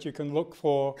something that you can look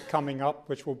for coming up,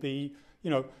 which will be,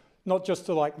 you know, not just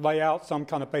to like lay out some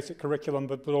kind of basic curriculum,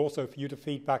 but also for you to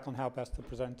feedback on how best to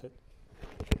present it.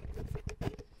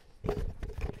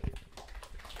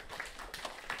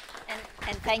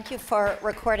 And thank you for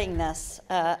recording this.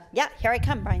 Yeah, here I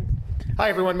come, Brian. Hi,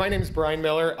 everyone. My name is Brian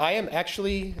Miller. I am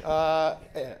actually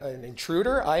an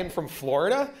intruder. I am from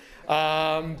Florida,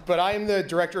 but I am the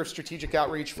Director of Strategic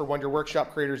Outreach for Wonder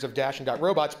Workshop, creators of Dash and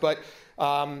Robots. But,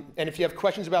 and if you have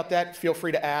questions about that, feel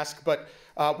free to ask. But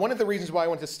one of the reasons why I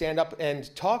wanted to stand up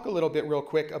and talk a little bit real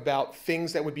quick about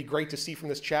things that would be great to see from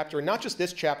this chapter, and not just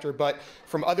this chapter, but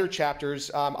from other chapters.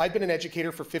 I've been an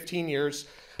educator for 15 years.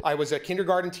 I was a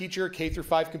kindergarten teacher,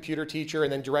 K-5 computer teacher,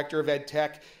 and then director of ed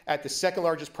tech at the second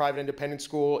largest private independent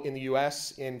school in the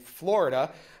US in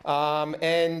Florida.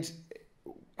 And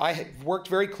I have worked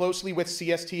very closely with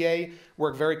CSTA,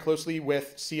 worked very closely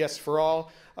with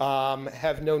CS4All,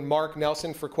 have known Mark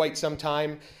Nelson for quite some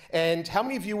time. And how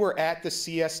many of you were at the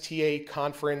CSTA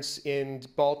conference in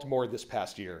Baltimore this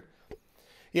past year?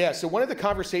 Yeah, so one of the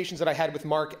conversations that I had with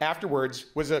Mark afterwards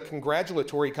was a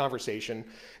congratulatory conversation,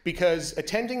 because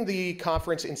attending the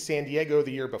conference in San Diego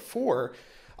the year before,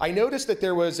 I noticed that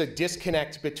there was a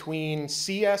disconnect between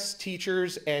CS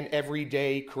teachers and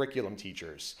everyday curriculum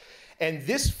teachers. And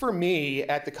this, for me,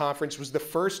 at the conference was the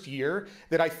first year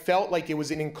that I felt like it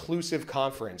was an inclusive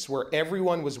conference where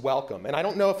everyone was welcome. And I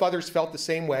don't know if others felt the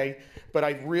same way, but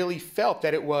I really felt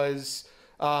that it was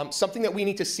something that we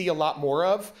need to see a lot more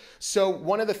of. So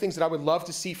one of the things that I would love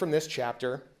to see from this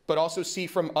chapter, but also see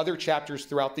from other chapters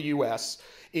throughout the US,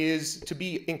 is to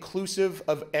be inclusive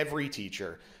of every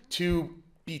teacher, to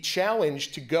be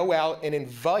challenged to go out and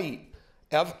invite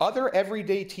other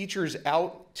everyday teachers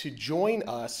out to join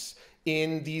us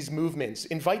in these movements.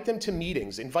 Invite them to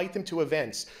meetings, invite them to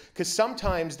events, because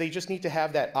sometimes they just need to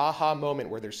have that aha moment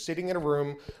where they're sitting in a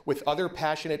room with other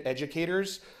passionate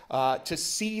educators to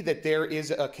see that there is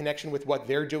a connection with what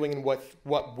they're doing and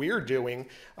what we're doing,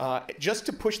 just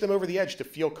to push them over the edge to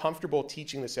feel comfortable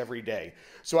teaching this every day.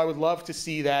 So I would love to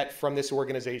see that from this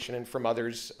organization and from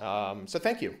others. So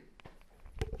thank you.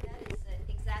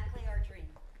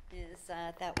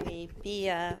 That we be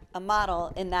a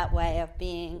model in that way of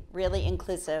being really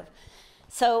inclusive.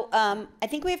 So I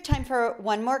think we have time for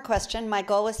one more question. My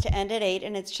goal was to end at 8,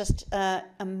 and it's just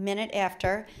a minute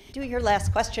after. Do your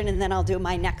last question, and then I'll do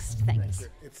my next things.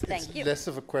 Thank you. It's less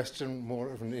of a question, more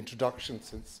of an introduction,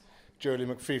 since Jolie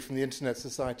McPhee from the Internet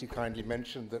Society kindly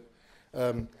mentioned that.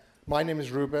 My name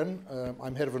is Ruben.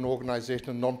 I'm head of an organization,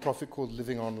 a non-profit called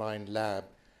Living Online Lab,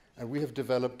 and we have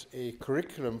developed a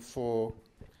curriculum for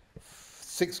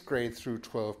 6th grade through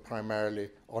 12 primarily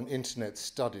on internet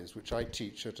studies, which I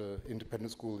teach at an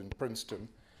independent school in Princeton.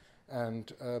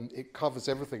 And it covers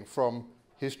everything from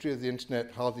history of the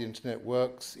internet, how the internet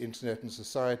works, internet and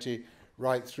society,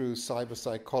 right through cyber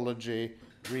psychology,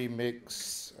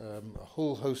 remix, a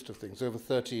whole host of things. Over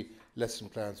 30 lesson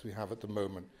plans we have at the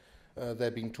moment. They're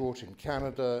being taught in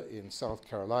Canada, in South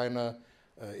Carolina,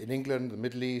 in England, the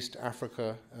Middle East,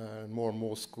 Africa, and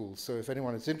more schools. So if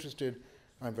anyone is interested,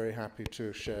 I'm very happy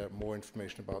to share more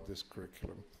information about this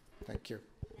curriculum. Thank you.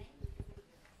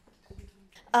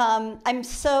 I'm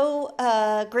so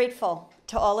grateful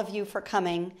to all of you for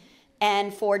coming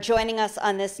and for joining us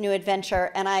on this new adventure,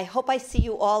 and I hope I see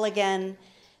you all again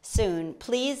soon.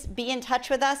 Please be in touch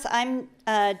with us. I'm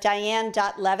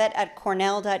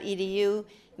diane.levitt@cornell.edu.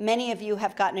 Many of you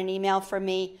have gotten an email from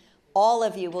me. All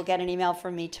of you will get an email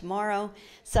from me tomorrow.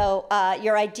 So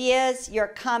your ideas, your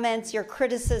comments, your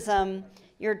criticism,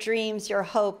 your dreams, your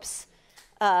hopes,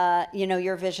 you know,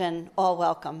 your vision, all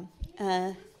welcome.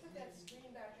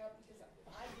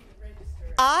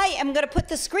 I am going to put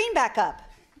the screen back up.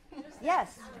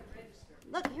 Yes.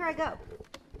 Look, here I go.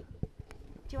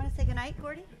 you want to say goodnight,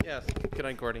 Gordy? Yes. Good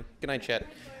night, Gordy. Good night, Chet.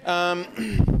 I'm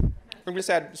going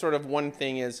to add sort of one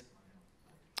thing is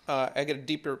I get a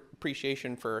deeper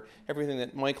appreciation for everything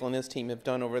that Michael and his team have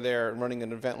done over there running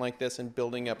an event like this and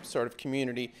building up sort of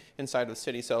community inside of the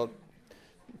city. So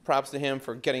props to him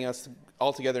for getting us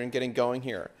all together and getting going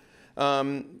here.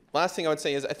 Last thing I would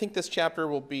say is I think this chapter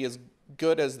will be as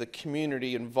good as the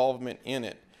community involvement in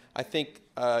it. I think,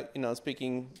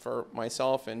 speaking for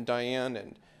myself and Diane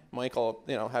and Michael,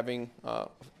 having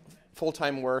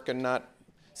full-time work and not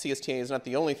CSTA is not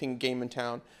the only game in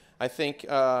town. I think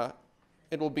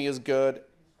it will be as good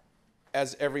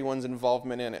as everyone's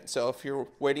involvement in it. So if you're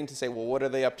waiting to say, well, what are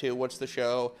they up to? What's the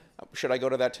show? Should I go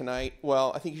to that tonight?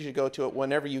 Well, I think you should go to it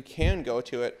whenever you can go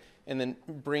to it, and then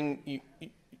bring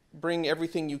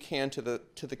everything you can to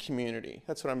the community.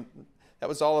 That's what that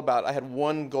was all about. I had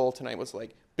one goal tonight, was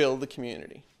like build the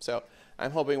community. So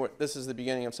I'm hoping this is the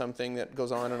beginning of something that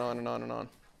goes on and on and on and on.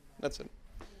 That's it.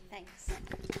 Thanks.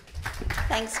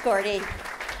 Thanks, Gordy.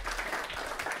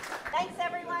 Thanks,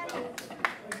 everyone.